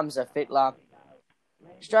in the arms of Fittler.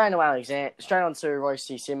 Straight on to Royce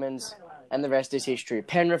C. Simmons, and the rest is history.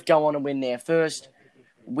 Penrith go on to win their first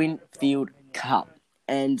Winfield Cup.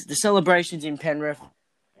 And the celebrations in Penrith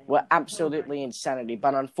were absolutely insanity.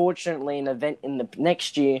 But unfortunately, an event in the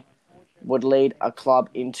next year would lead a club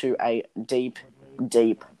into a deep,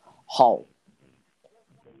 deep hole.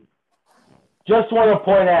 Just want to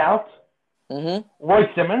point out,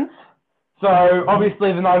 Roy Simmons. So,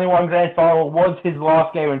 obviously, the 91 Grand Final was his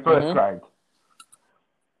last game in first grade.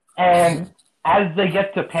 And as they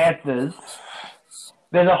get to Panthers,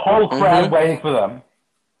 there's a whole crowd waiting for them.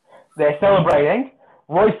 They're celebrating.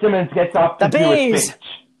 Roy Simmons gets up to do a speech.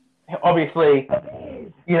 Obviously,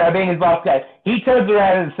 being his last game. He turns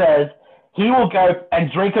around and says he will go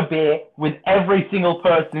and drink a beer with every single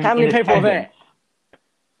person in attendance. How many people are there?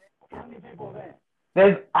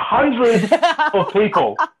 There's hundreds of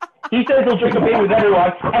people. He says he'll drink a beer with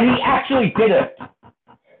everyone, and he actually did it.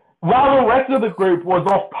 While the rest of the group was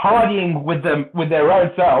off partying with their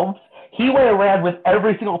own selves, he went around with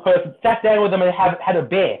every single person, sat down with them, and had a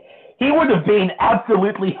beer. He would have been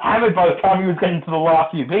absolutely hammered by the time he was getting to the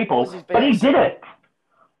last few people, but he did it.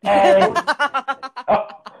 And,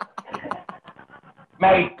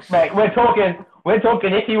 mate, we're talking.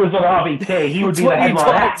 If he was on RBT, he would be the headline.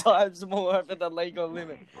 25 times more over the legal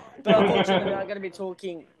limit. But unfortunately, I'm going to be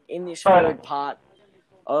talking in this third part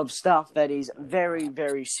of stuff that is very,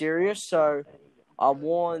 very serious. So I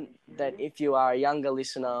warn that if you are a younger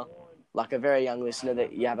listener, like a very young listener,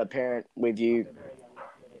 that you have a parent with you,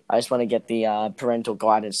 I just want to get the parental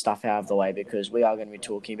guidance stuff out of the way because we are going to be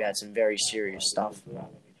talking about some very serious stuff.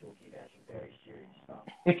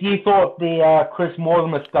 If you thought the Chris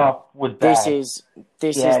Mortimer stuff was bad,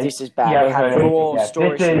 this is bad. We have raw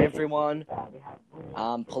stories from everyone.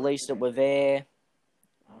 Police that were there.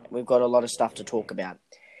 We've got a lot of stuff to talk about.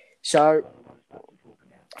 So,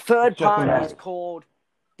 third part is called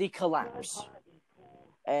The Collapse.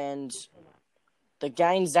 And the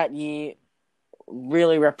games that year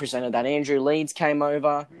really represented that. Andrew Leeds came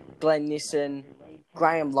over, Glenn Nissen,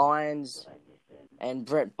 Graham Lyons, and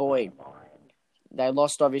Brett Boyd. They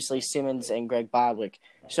lost, obviously, Simmons and Greg Barwick.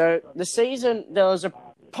 So, the season, there was a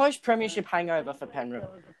post-premiership hangover for Penrith.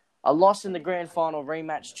 A loss in the grand final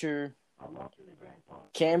rematch to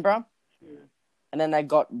Canberra. And then they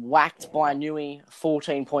got whacked by Newey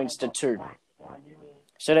 14 points to 2.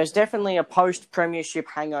 So, there's definitely a post-premiership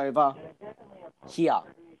hangover here.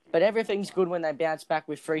 But everything's good when they bounce back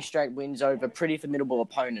with 3 straight wins over pretty formidable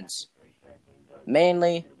opponents.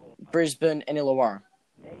 Manly, Brisbane, and Illawarra.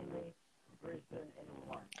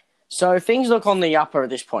 So things look on the upper at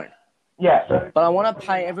this point. Yeah. But I want to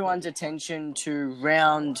pay everyone's attention to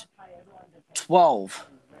round 12.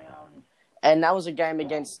 And that was a game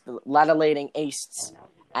against the ladder-leading Easts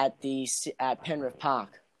at Penrith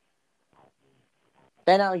Park.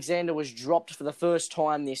 Ben Alexander was dropped for the first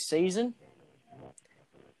time this season.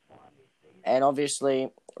 And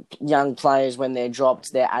obviously, young players, when they're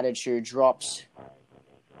dropped, their attitude drops.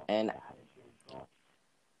 And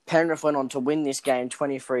Penrith went on to win this game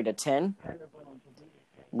 23-10,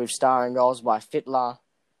 with starring goals by Fittler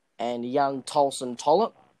and young Tolson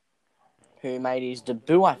Tollett, who made his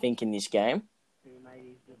debut, I think, in this game,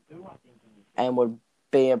 and would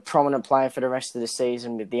be a prominent player for the rest of the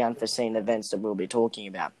season with the unforeseen events that we'll be talking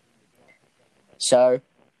about. So,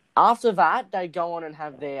 after that, they go on and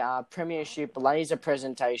have their Premiership laser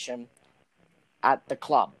presentation at the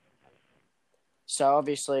club. So,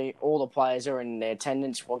 obviously, all the players are in their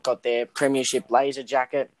attendance, got their Premiership laser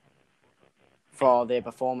jacket for their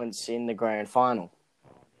performance in the grand final.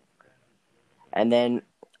 And then,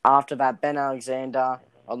 after that, Ben Alexander,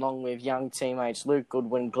 along with young teammates Luke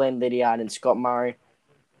Goodwin, Glenn Lydiard, and Scott Murray,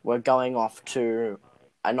 were going off to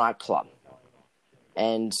a nightclub.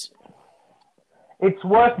 And it's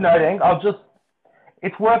worth noting,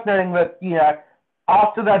 that,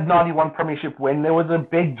 after that 91 Premiership win, there was a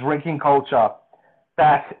big drinking culture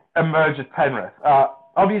that emerged at Penrith.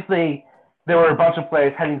 Obviously, there were a bunch of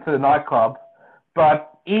players heading to the nightclub,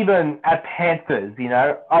 but even at Panthers,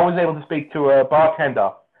 I was able to speak to a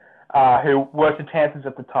bartender who worked at Panthers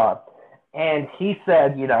at the time, and he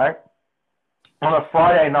said, on a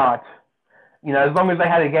Friday night, as long as they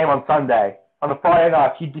had a game on Sunday, on a Friday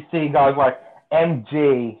night, you'd be seeing guys like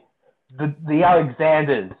MG, the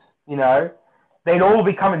Alexanders, they'd all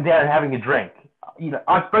be coming down and having a drink.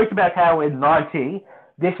 I spoke about how in 90,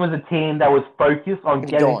 this was a team that was focused on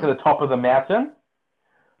getting to the top of the mountain.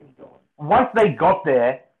 Once they got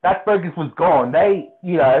there, that focus was gone. They,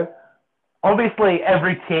 obviously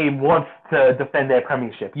every team wants to defend their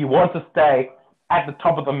premiership. You want to stay at the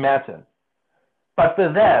top of the mountain. But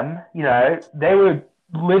for them, they were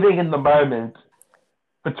living in the moment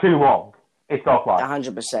for too long. It felt like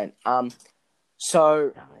 100%.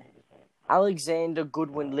 So Alexander,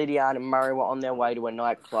 Goodwin, Lydiard, and Murray were on their way to a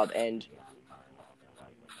nightclub, and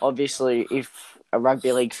obviously, if a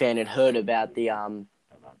rugby league fan had heard about the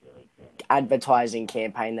advertising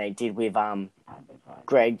campaign they did with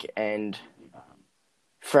Greg and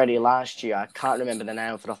Freddie last year, I can't remember the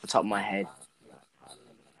name of it off the top of my head,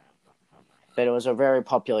 but it was a very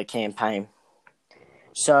popular campaign.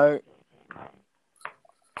 So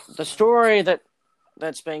the story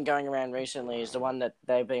that's been going around recently is the one that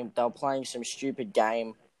they were playing some stupid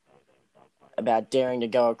game about daring to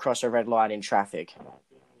go across a red light in traffic.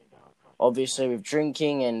 Obviously, with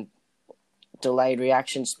drinking and delayed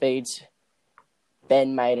reaction speeds,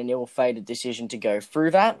 Ben made an ill-fated decision to go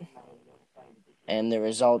through that, and the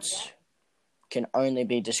results can only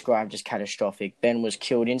be described as catastrophic. Ben was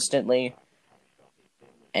killed instantly,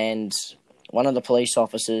 and one of the police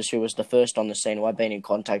officers who was the first on the scene who I've been in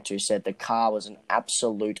contact to said the car was an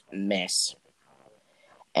absolute mess.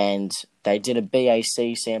 And they did a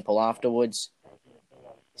BAC sample afterwards,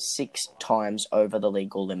 6 times over the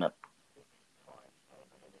legal limit.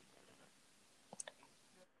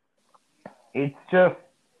 It's just,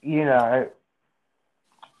 you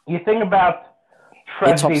think about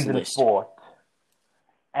tragedies in sport.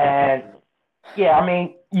 And, yeah, I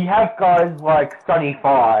mean, you have guys like Sonny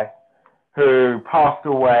Fye, who passed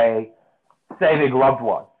away saving loved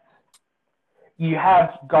ones. You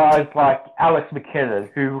have guys like Alex McKinnon,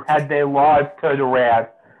 who had their lives turned around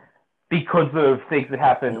because of things that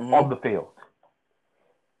happened on the field.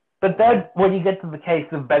 But then, when you get to the case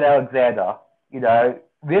of Ben Alexander,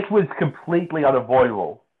 this was completely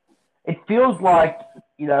unavoidable. It feels like,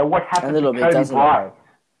 what happened to Kobe Bryant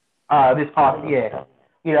this past year.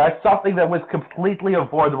 It's something that was completely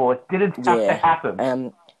avoidable. It didn't have to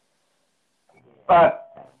happen.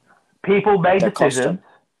 But people made decisions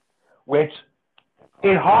which,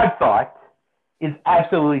 in hindsight, is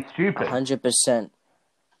absolutely stupid. 100%.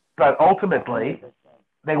 But ultimately,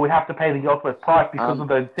 they would have to pay the ultimate price because of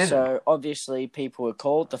those decisions. So, obviously, people were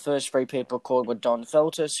called. The first 3 people called were Don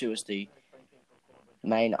Feltus, who was the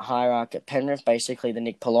main hierarch at Penrith, basically the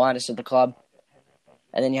Nick Politis of the club.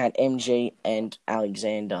 And then you had MG and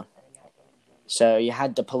Alexander. So, you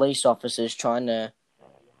had the police officers trying to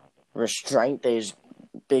restrain these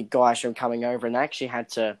big guys from coming over, and they actually had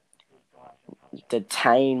to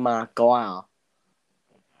detain Mark Geyer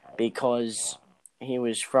because he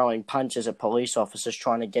was throwing punches at police officers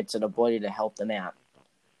trying to get to the body to help them out.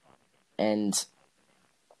 And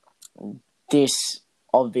this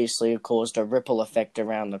obviously caused a ripple effect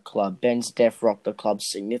around the club. Ben's death rocked the club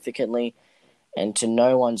significantly, and to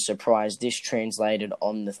no one's surprise, this translated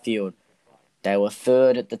on the field. They were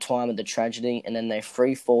 3rd at the time of the tragedy, and then they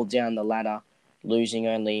free fall down the ladder, winning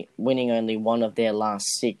only 1 of their last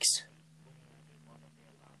 6.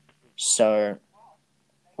 So,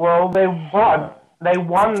 well, they won. They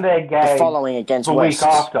won their game the following against the West. week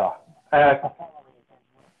after.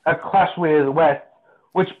 A clash with West,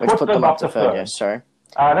 which put them up to 3rd. Yes, sorry.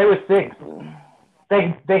 They were 6th.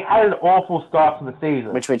 They had an awful start to the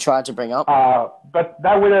season, which we tried to bring up. But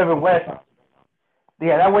that win over West.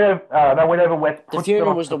 Yeah, that win over West. The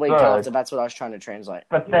funeral was the week after. That's what I was trying to translate.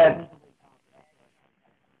 But then,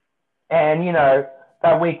 and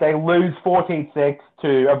that week they lose 14-6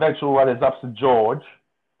 to eventual runners-up St. George.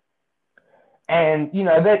 And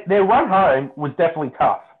their run home was definitely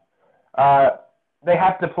tough. They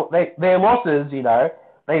had to put their losses.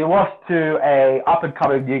 They lost to a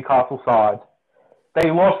up-and-coming Newcastle side. They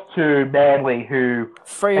lost to Manly, who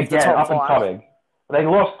again up-and-coming. They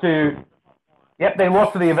lost to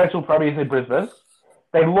the eventual premiers in Brisbane.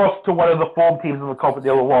 They lost to one of the form teams in the comp at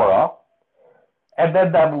Illawarra. And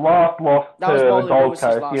then that last loss to the Gold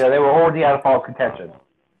Coast, they were already out of final contention.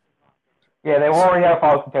 Yeah, they were already out of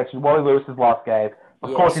final contention. Wally Lewis's last game.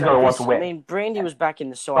 Of course, he's going to want to win. I mean, Brandy was back in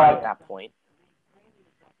the side at that point.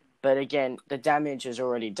 But again, the damage is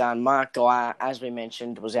already done. Mark Geyer, as we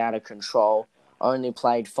mentioned, was out of control. Only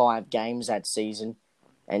played 5 games that season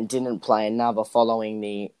and didn't play another following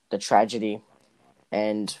the tragedy.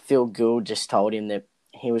 And Phil Gould just told him that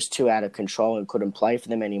he was too out of control and couldn't play for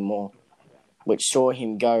them anymore, which saw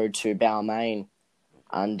him go to Balmain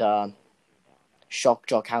under shock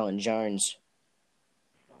jock Alan Jones.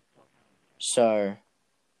 So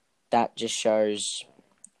that just shows,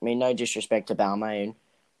 no disrespect to Balmain,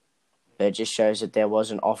 but it just shows that there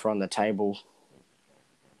was an offer on the table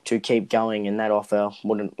to keep going, and that offer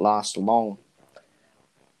wouldn't last long.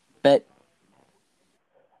 But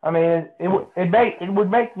I mean, it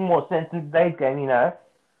would make more sense in today's game,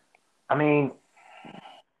 I mean,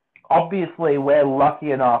 obviously we're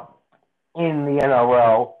lucky enough in the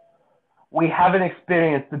NRL. We haven't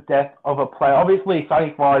experienced the death of a player. Obviously,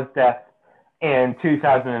 Sonny Fly's death in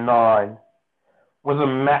 2009 was a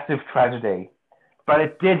massive tragedy, but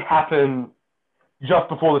it did happen just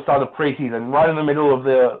before the start of preseason, right in the middle of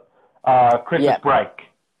the Christmas break.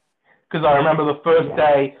 Because I remember the first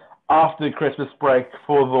day after the Christmas break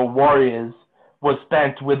for the Warriors was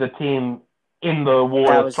spent with the team in the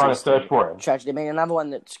Warriors trying to search for him. Tragedy. Another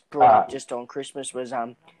one that's brought up just on Christmas was,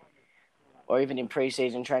 or even in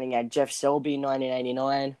preseason training, had Jeff Selby in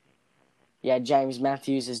 1989. You had James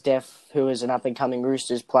Matthews as deaf, who was an up-and-coming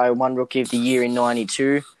Roosters player, won Rookie of the Year in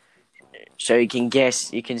 92. So you can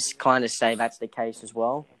kind of say that's the case as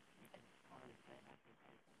well.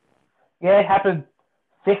 Yeah, it happened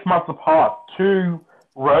 6 months apart. 2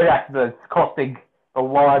 road accidents costing the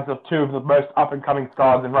lives of two of the most up-and-coming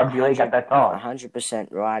stars in rugby league at that time.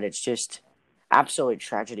 100% right. It's just absolute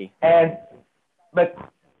tragedy. But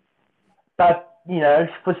for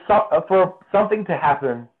something to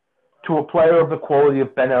happen to a player of the quality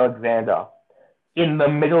of Ben Alexander in the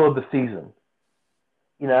middle of the season,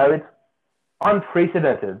 it's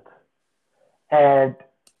unprecedented. And,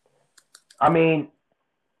 I mean,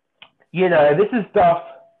 this is stuff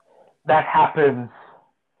that happens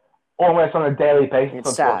almost on a daily basis,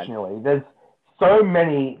 it's unfortunately. Sad. There's so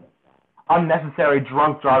many unnecessary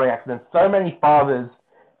drunk driving accidents, so many fathers,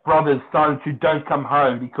 brothers, sons who don't come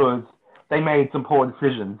home because they made some poor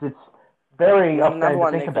decisions. It's very upsetting to think about. Another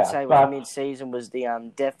one they could say was mid-season was the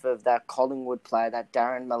death of that Collingwood player, that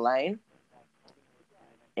Darren Mullane,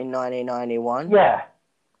 in 1991. Yeah.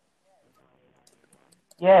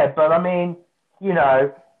 Yeah, but I mean,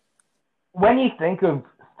 when you think of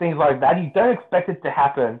things like that, you don't expect it to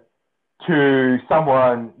happen to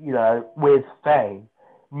someone, with fame,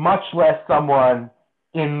 much less someone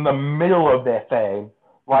in the middle of their fame,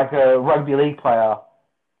 like a rugby league player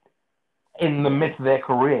in the midst of their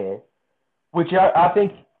career, which I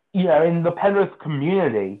think, in the Penrith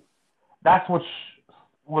community, that's what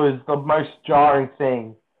was the most jarring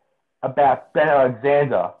thing about Ben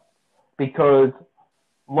Alexander, because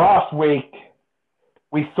last week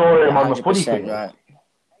we saw him on the footy field, right.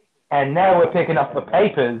 And now we're picking up the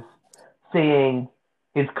papers, seeing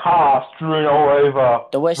his car strewn all over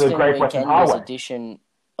the Great Western Highway. Edition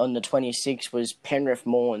on the 26th was Penrith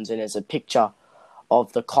Morns, and there's a picture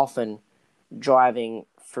of the coffin driving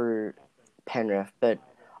through Penrith. But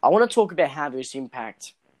I want to talk about how this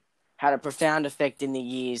impact had a profound effect in the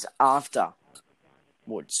years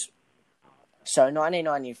afterwards. So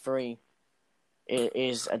 1993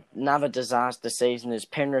 is another disaster season as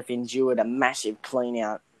Penrith endured a massive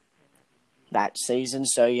clean-out that season.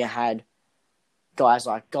 So you had guys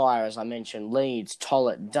like Guy, as I mentioned, Leeds,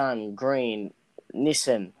 Tollett, Dunn, Green,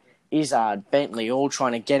 Nissan, Izzard, Bentley, all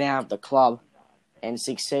trying to get out of the club and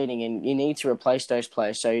succeeding, and you need to replace those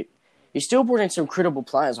players. So you still brought in some credible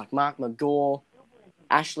players like Mark McGaw,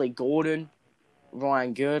 Ashley Gordon,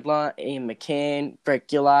 Ryan Girdler, Ian McCann,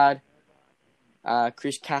 Brett Gillard,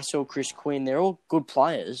 Chris Castle, Chris Quinn. They're all good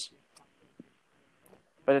players,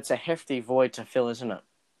 but it's a hefty void to fill, isn't it?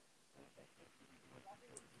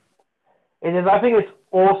 It is. I think it's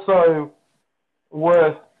also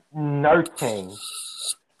worth noting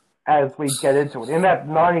as we get into it. In that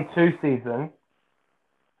 92 season,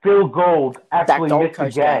 Phil Gould actually missed the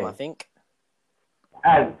game. I think.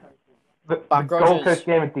 As the Gold Coast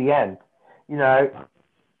game at the end.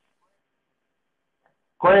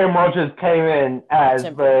 Graham Rogers came in as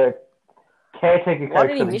the caretaker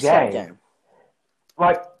coach for the game.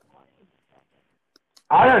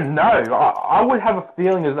 I don't know. I would have a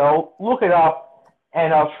feeling as I'll look it up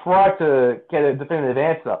and I'll try to get a definitive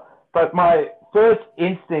answer. But my first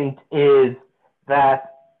instinct is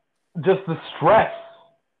that just the stress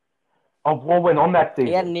of what went on that season.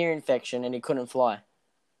 He had an ear infection and he couldn't fly.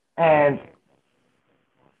 Ear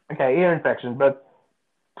infection, but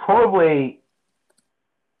probably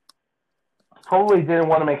didn't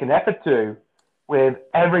want to make an effort to with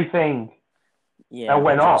everything that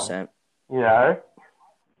went 100%. On.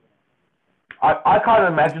 I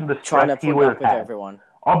can't imagine the stress he would have had. Everyone.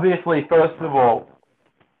 Obviously, first of all,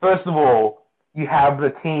 you have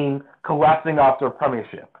the team collapsing after a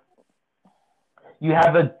premiership. You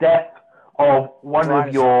have the death of one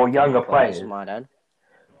of your younger players. My dad.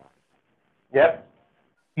 Yep.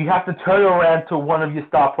 You have to turn around to one of your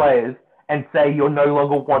star players and say you're no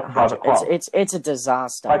longer wanted by the club. It's a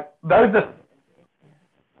disaster.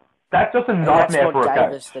 That's just a nightmare for a coach. That's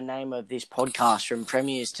what gave us the name of this podcast, From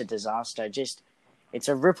Premiers to Disaster. It's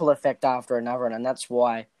a ripple effect after another, and that's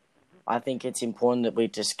why I think it's important that we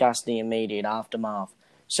discuss the immediate aftermath.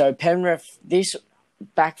 So Penrith, this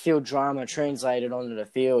backfield drama translated onto the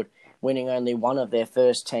field, winning only one of their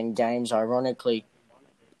first 10 games, ironically,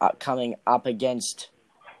 coming up against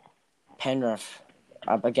Penrith,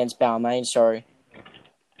 up against Balmain,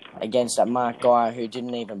 against that Mark Guy who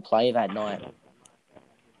didn't even play that night.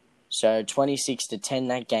 So 26-10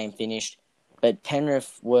 that game finished, but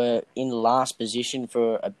Penrith were in last position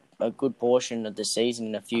for a good portion of the season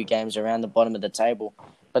in a few games around the bottom of the table.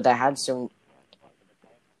 But they had some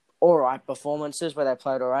alright performances where they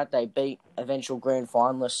played alright. They beat eventual grand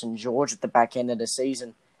finalist St George at the back end of the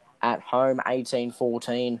season at home,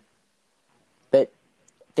 18-14. But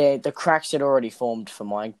the cracks had already formed for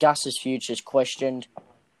mine. Gus's future's questioned.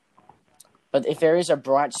 But if there is a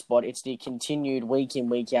bright spot, it's the continued week-in,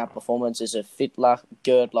 week-out performances of Fittler,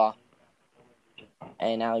 Girdler,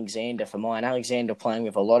 and Alexander for mine. Alexander playing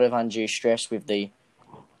with a lot of undue stress with the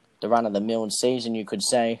the run-of-the-mill season, you could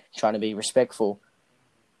say, trying to be respectful.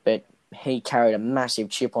 But he carried a massive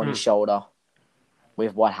chip on his shoulder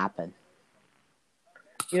with what happened.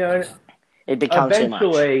 It becomes too much.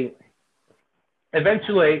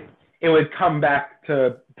 Eventually, it would come back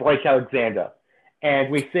to Blake Alexander.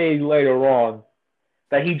 And we see later on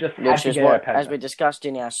that he just had to get out of Penrith. As we discussed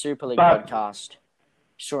in our Super League podcast,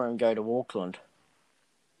 saw him go to Auckland.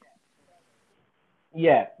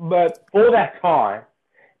 Yeah, but all that time,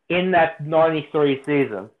 in that 93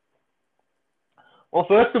 season, well,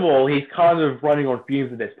 first of all, he's kind of running on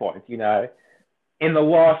fumes at this point, In the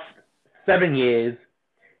last 7 years,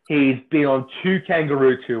 he's been on 2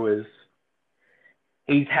 Kangaroo tours.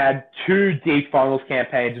 He's had 2 deep finals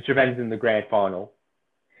campaigns, which have ended in the grand final.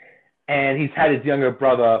 And he's had his younger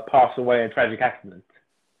brother pass away in a tragic accident.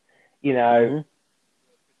 I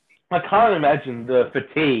can't imagine the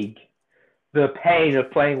fatigue, the pain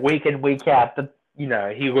of playing week in, week out that,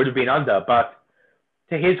 he would have been under. But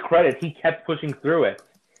to his credit, he kept pushing through it.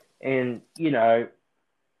 And,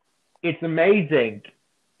 it's amazing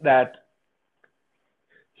that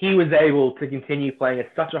he was able to continue playing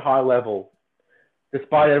at such a high level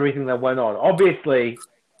despite everything that went on. Obviously,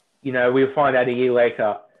 we'll find out a year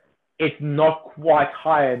later, it's not quite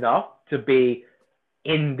high enough to be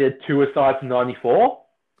in the tour-sides 94,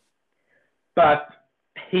 but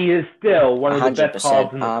he is still one of the best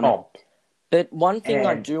halves in the comp. But one thing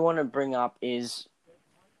I do want to bring up is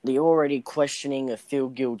the already questioning of Phil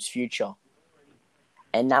Gould's future.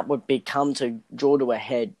 And that would come to draw to a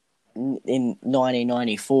head in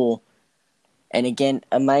 1994. And again,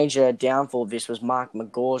 a major downfall of this was Mark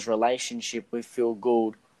McGaw's relationship with Phil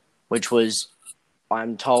Gould, which was,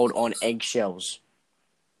 I'm told, on eggshells.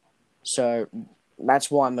 So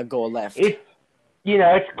that's why McGaw left. It's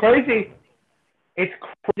crazy. It's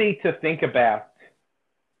crazy to think about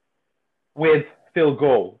with Phil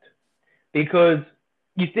Gould, because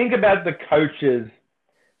you think about the coaches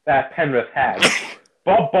that Penrith had.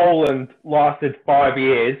 Bob Boland lasted 5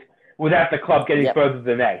 years without the club getting further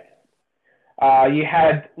than 8. You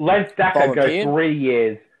had Len Stacker go 3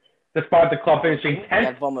 years, despite the club finishing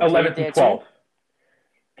 10th, 11th, and 12th.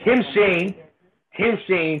 Tim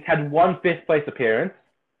Sheen had 1 fifth-place appearance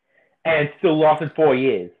and still lasted 4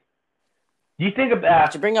 years. You think about...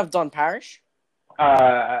 Did you bring up Don Parrish?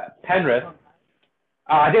 Penrith.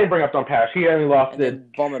 I didn't bring up Don Parrish. He only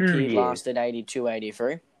lasted Bomber 2 P years. lasted 82,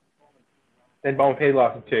 83. Then Bomber P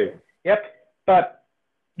lasted 2. Yep. But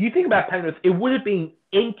you think about Penrith, it would have been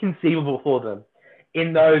inconceivable for them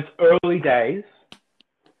in those early days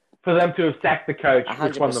for them to have sacked the coach, 100%,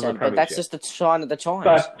 which won them the premiership. But that's just the sign of the times.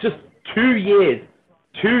 But just 2 years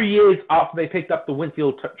after they picked up the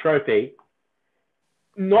Winfield Trophy,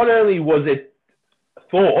 not only was it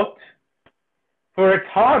thought, for a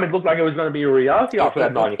time it looked like it was going to be a reality after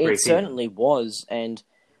that 93 season. It certainly was, and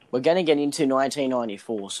we're going to get into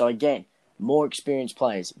 1994. So again, more experienced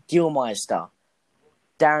players. Gilmeister,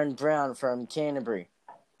 Darren Brown from Canterbury,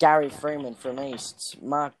 Gary Freeman from East,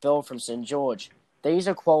 Mark Bell from St. George. These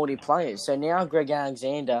are quality players. So now Greg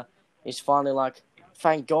Alexander is finally like,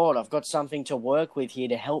 thank God, I've got something to work with here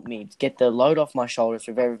to help me get the load off my shoulders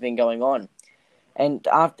with everything going on. And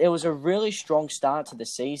it was a really strong start to the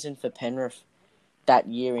season for Penrith that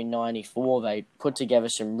year in 94. They put together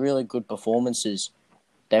some really good performances.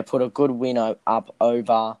 They put a good win up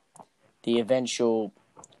over the eventual,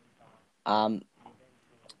 the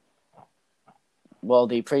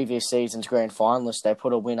previous season's grand finalists. They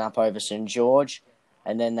put a win up over St. George,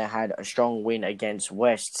 and then they had a strong win against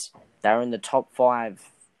Wests. They were in the top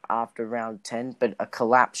 5 after round 10, but a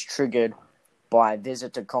collapse triggered by a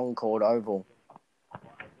visit to Concord Oval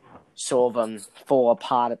saw them fall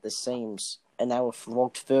apart at the seams, and they were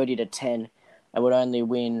flogged 30-10 and would only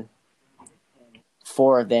win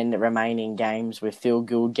 4 of their remaining games, with Phil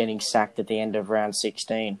Gould getting sacked at the end of round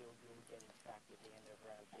 16.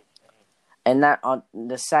 And that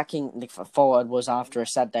the sacking followed was after a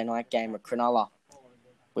Saturday night game at Cronulla,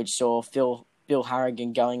 which saw Bill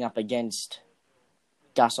Harrigan going up against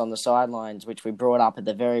Gus on the sidelines, which we brought up at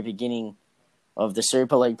the very beginning of the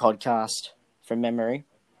Super League podcast from memory.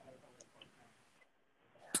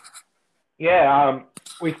 Yeah,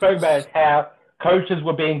 we spoke about how coaches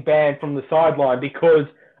were being banned from the sideline because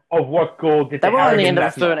of what Gould did to Harrigan. They were on the end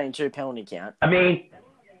of a 13-2 penalty count. I mean,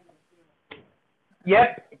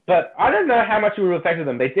 yep, but I don't know how much it would have affected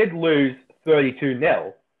them. They did lose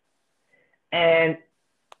 32-0. And,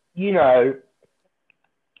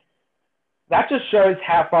 that just shows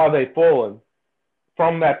how far they've fallen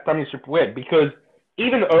from that premiership win. Because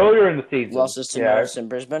even earlier in the season... Losses to Norris and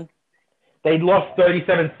Brisbane. They lost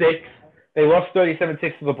 37-6. They lost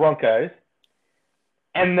 37-6 to the Broncos.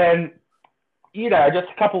 And then, just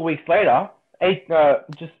a couple of weeks later,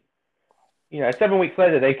 7 weeks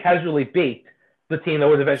later, they casually beat the team that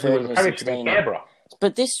would eventually win the premiership in Canberra.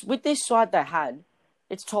 But with this side they had,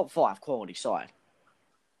 it's top 5 quality side.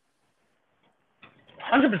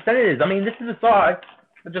 100% it is. I mean, this is a side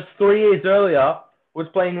that just 3 years earlier was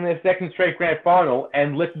playing in their second straight grand final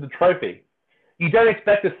and lifted the trophy. You don't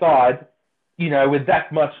expect a side, with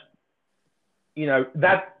that much,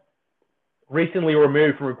 that recently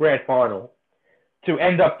removed from a grand final to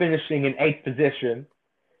end up finishing in 8th position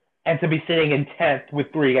and to be sitting in 10th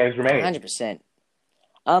with 3 games remaining. 100%.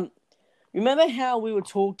 Remember how we were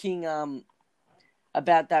talking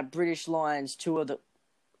about that British Lions tour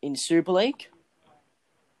in Super League?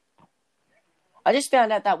 I just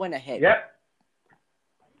found out that went ahead. Yep.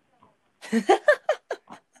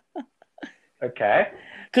 Okay.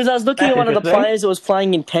 Because I was looking at one of the players that was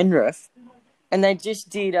playing in Penrith, and they just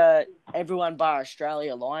did everyone bar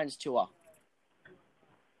Australia Lions tour.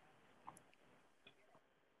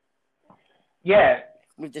 Yeah.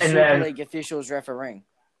 With the Super League officials refereeing.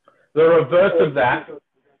 The reverse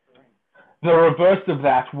of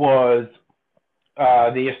that was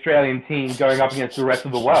the Australian team going up against the rest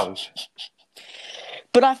of the world.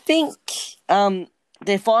 But I think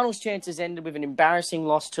their finals chances ended with an embarrassing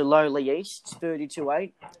loss to Lowly East,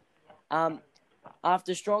 32-8.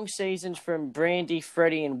 After strong seasons from Brandy,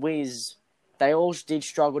 Freddie, and Wiz, they all did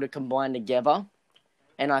struggle to combine together.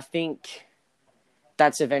 And I think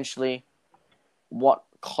that's eventually what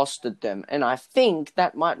costed them. And I think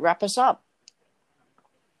that might wrap us up.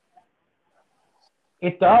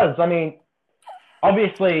 It does. I mean,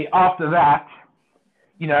 obviously, after that,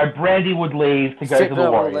 Brandy would leave to go to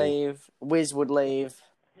the Warriors. Would leave. Wiz would leave.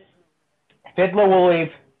 Fiddler will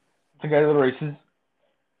leave to go to the Roosters.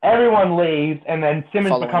 Everyone leaves, and then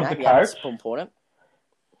Simmons becomes the coach. That's important.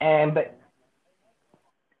 And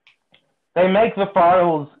they make the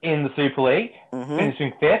finals in the Super League,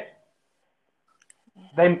 finishing 5th.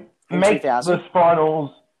 They make the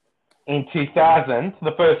finals in 2000,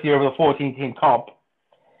 the first year of the 14-team comp.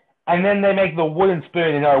 And then they make the wooden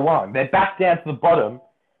spoon in 01. They're back down to the bottom.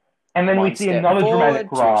 And then we see another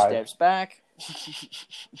dramatic rise. 2 steps back.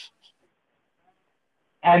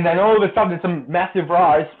 And then all of a sudden, it's a massive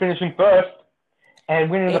rise, finishing first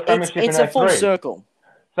and winning the premiership in 03. It's a full circle.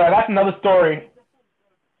 So that's another story.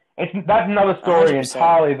 That's another story 100%.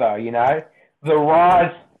 entirely, though, The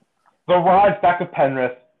rise back of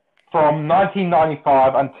Penrith from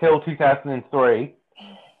 1995 until 2003,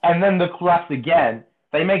 and then the collapse again.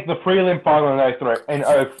 They make the prelim final in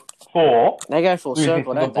 04. They go full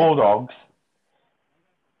circle, don't the Bulldogs.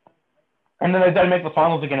 And then they don't make the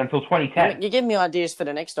finals again until 2010. You give me ideas for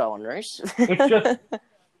the next one, Reece. It's just...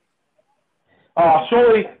 Oh,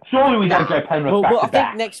 surely we don't go Penrith back to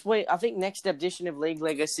back. I think next edition of League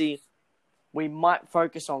Legacy, we might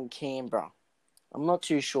focus on Canberra. I'm not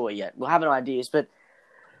too sure yet. We'll have an ideas, but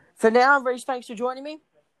for now, Reece, thanks for joining me.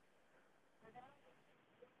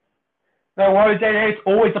 No worries, Dana. It's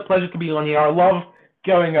always a pleasure to be on here. I love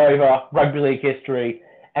going over rugby league history,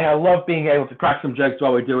 and I love being able to crack some jokes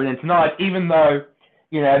while we're doing it. And tonight, even though,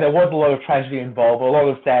 there was a lot of tragedy involved, a lot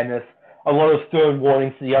of sadness, a lot of stern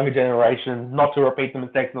warnings to the younger generation not to repeat the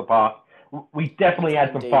mistakes of the past, we definitely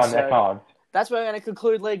had some fun at times. That's where we're going to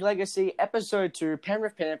conclude League Legacy, Episode 2,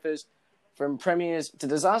 Penrith Panthers, from Premiers to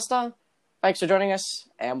Disaster. Thanks for joining us,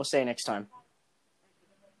 and we'll see you next time.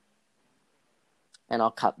 And I'll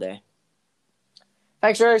cut there.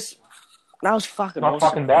 Thanks, Reece. That was fucking awesome. Not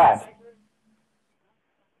fucking bad.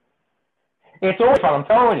 It's always fun, I'm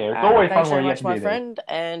telling you. It's always fun when you get to do this. Thanks very much, my friend,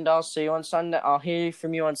 and I'll see you on Sunday. I'll hear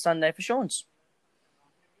from you on Sunday for Sean's.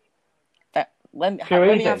 Let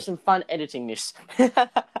me have some fun editing this.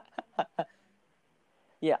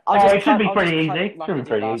 Yeah, it should be pretty easy.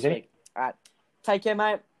 All right. Take care,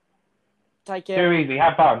 mate. Take care. Too easy.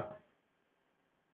 Have fun.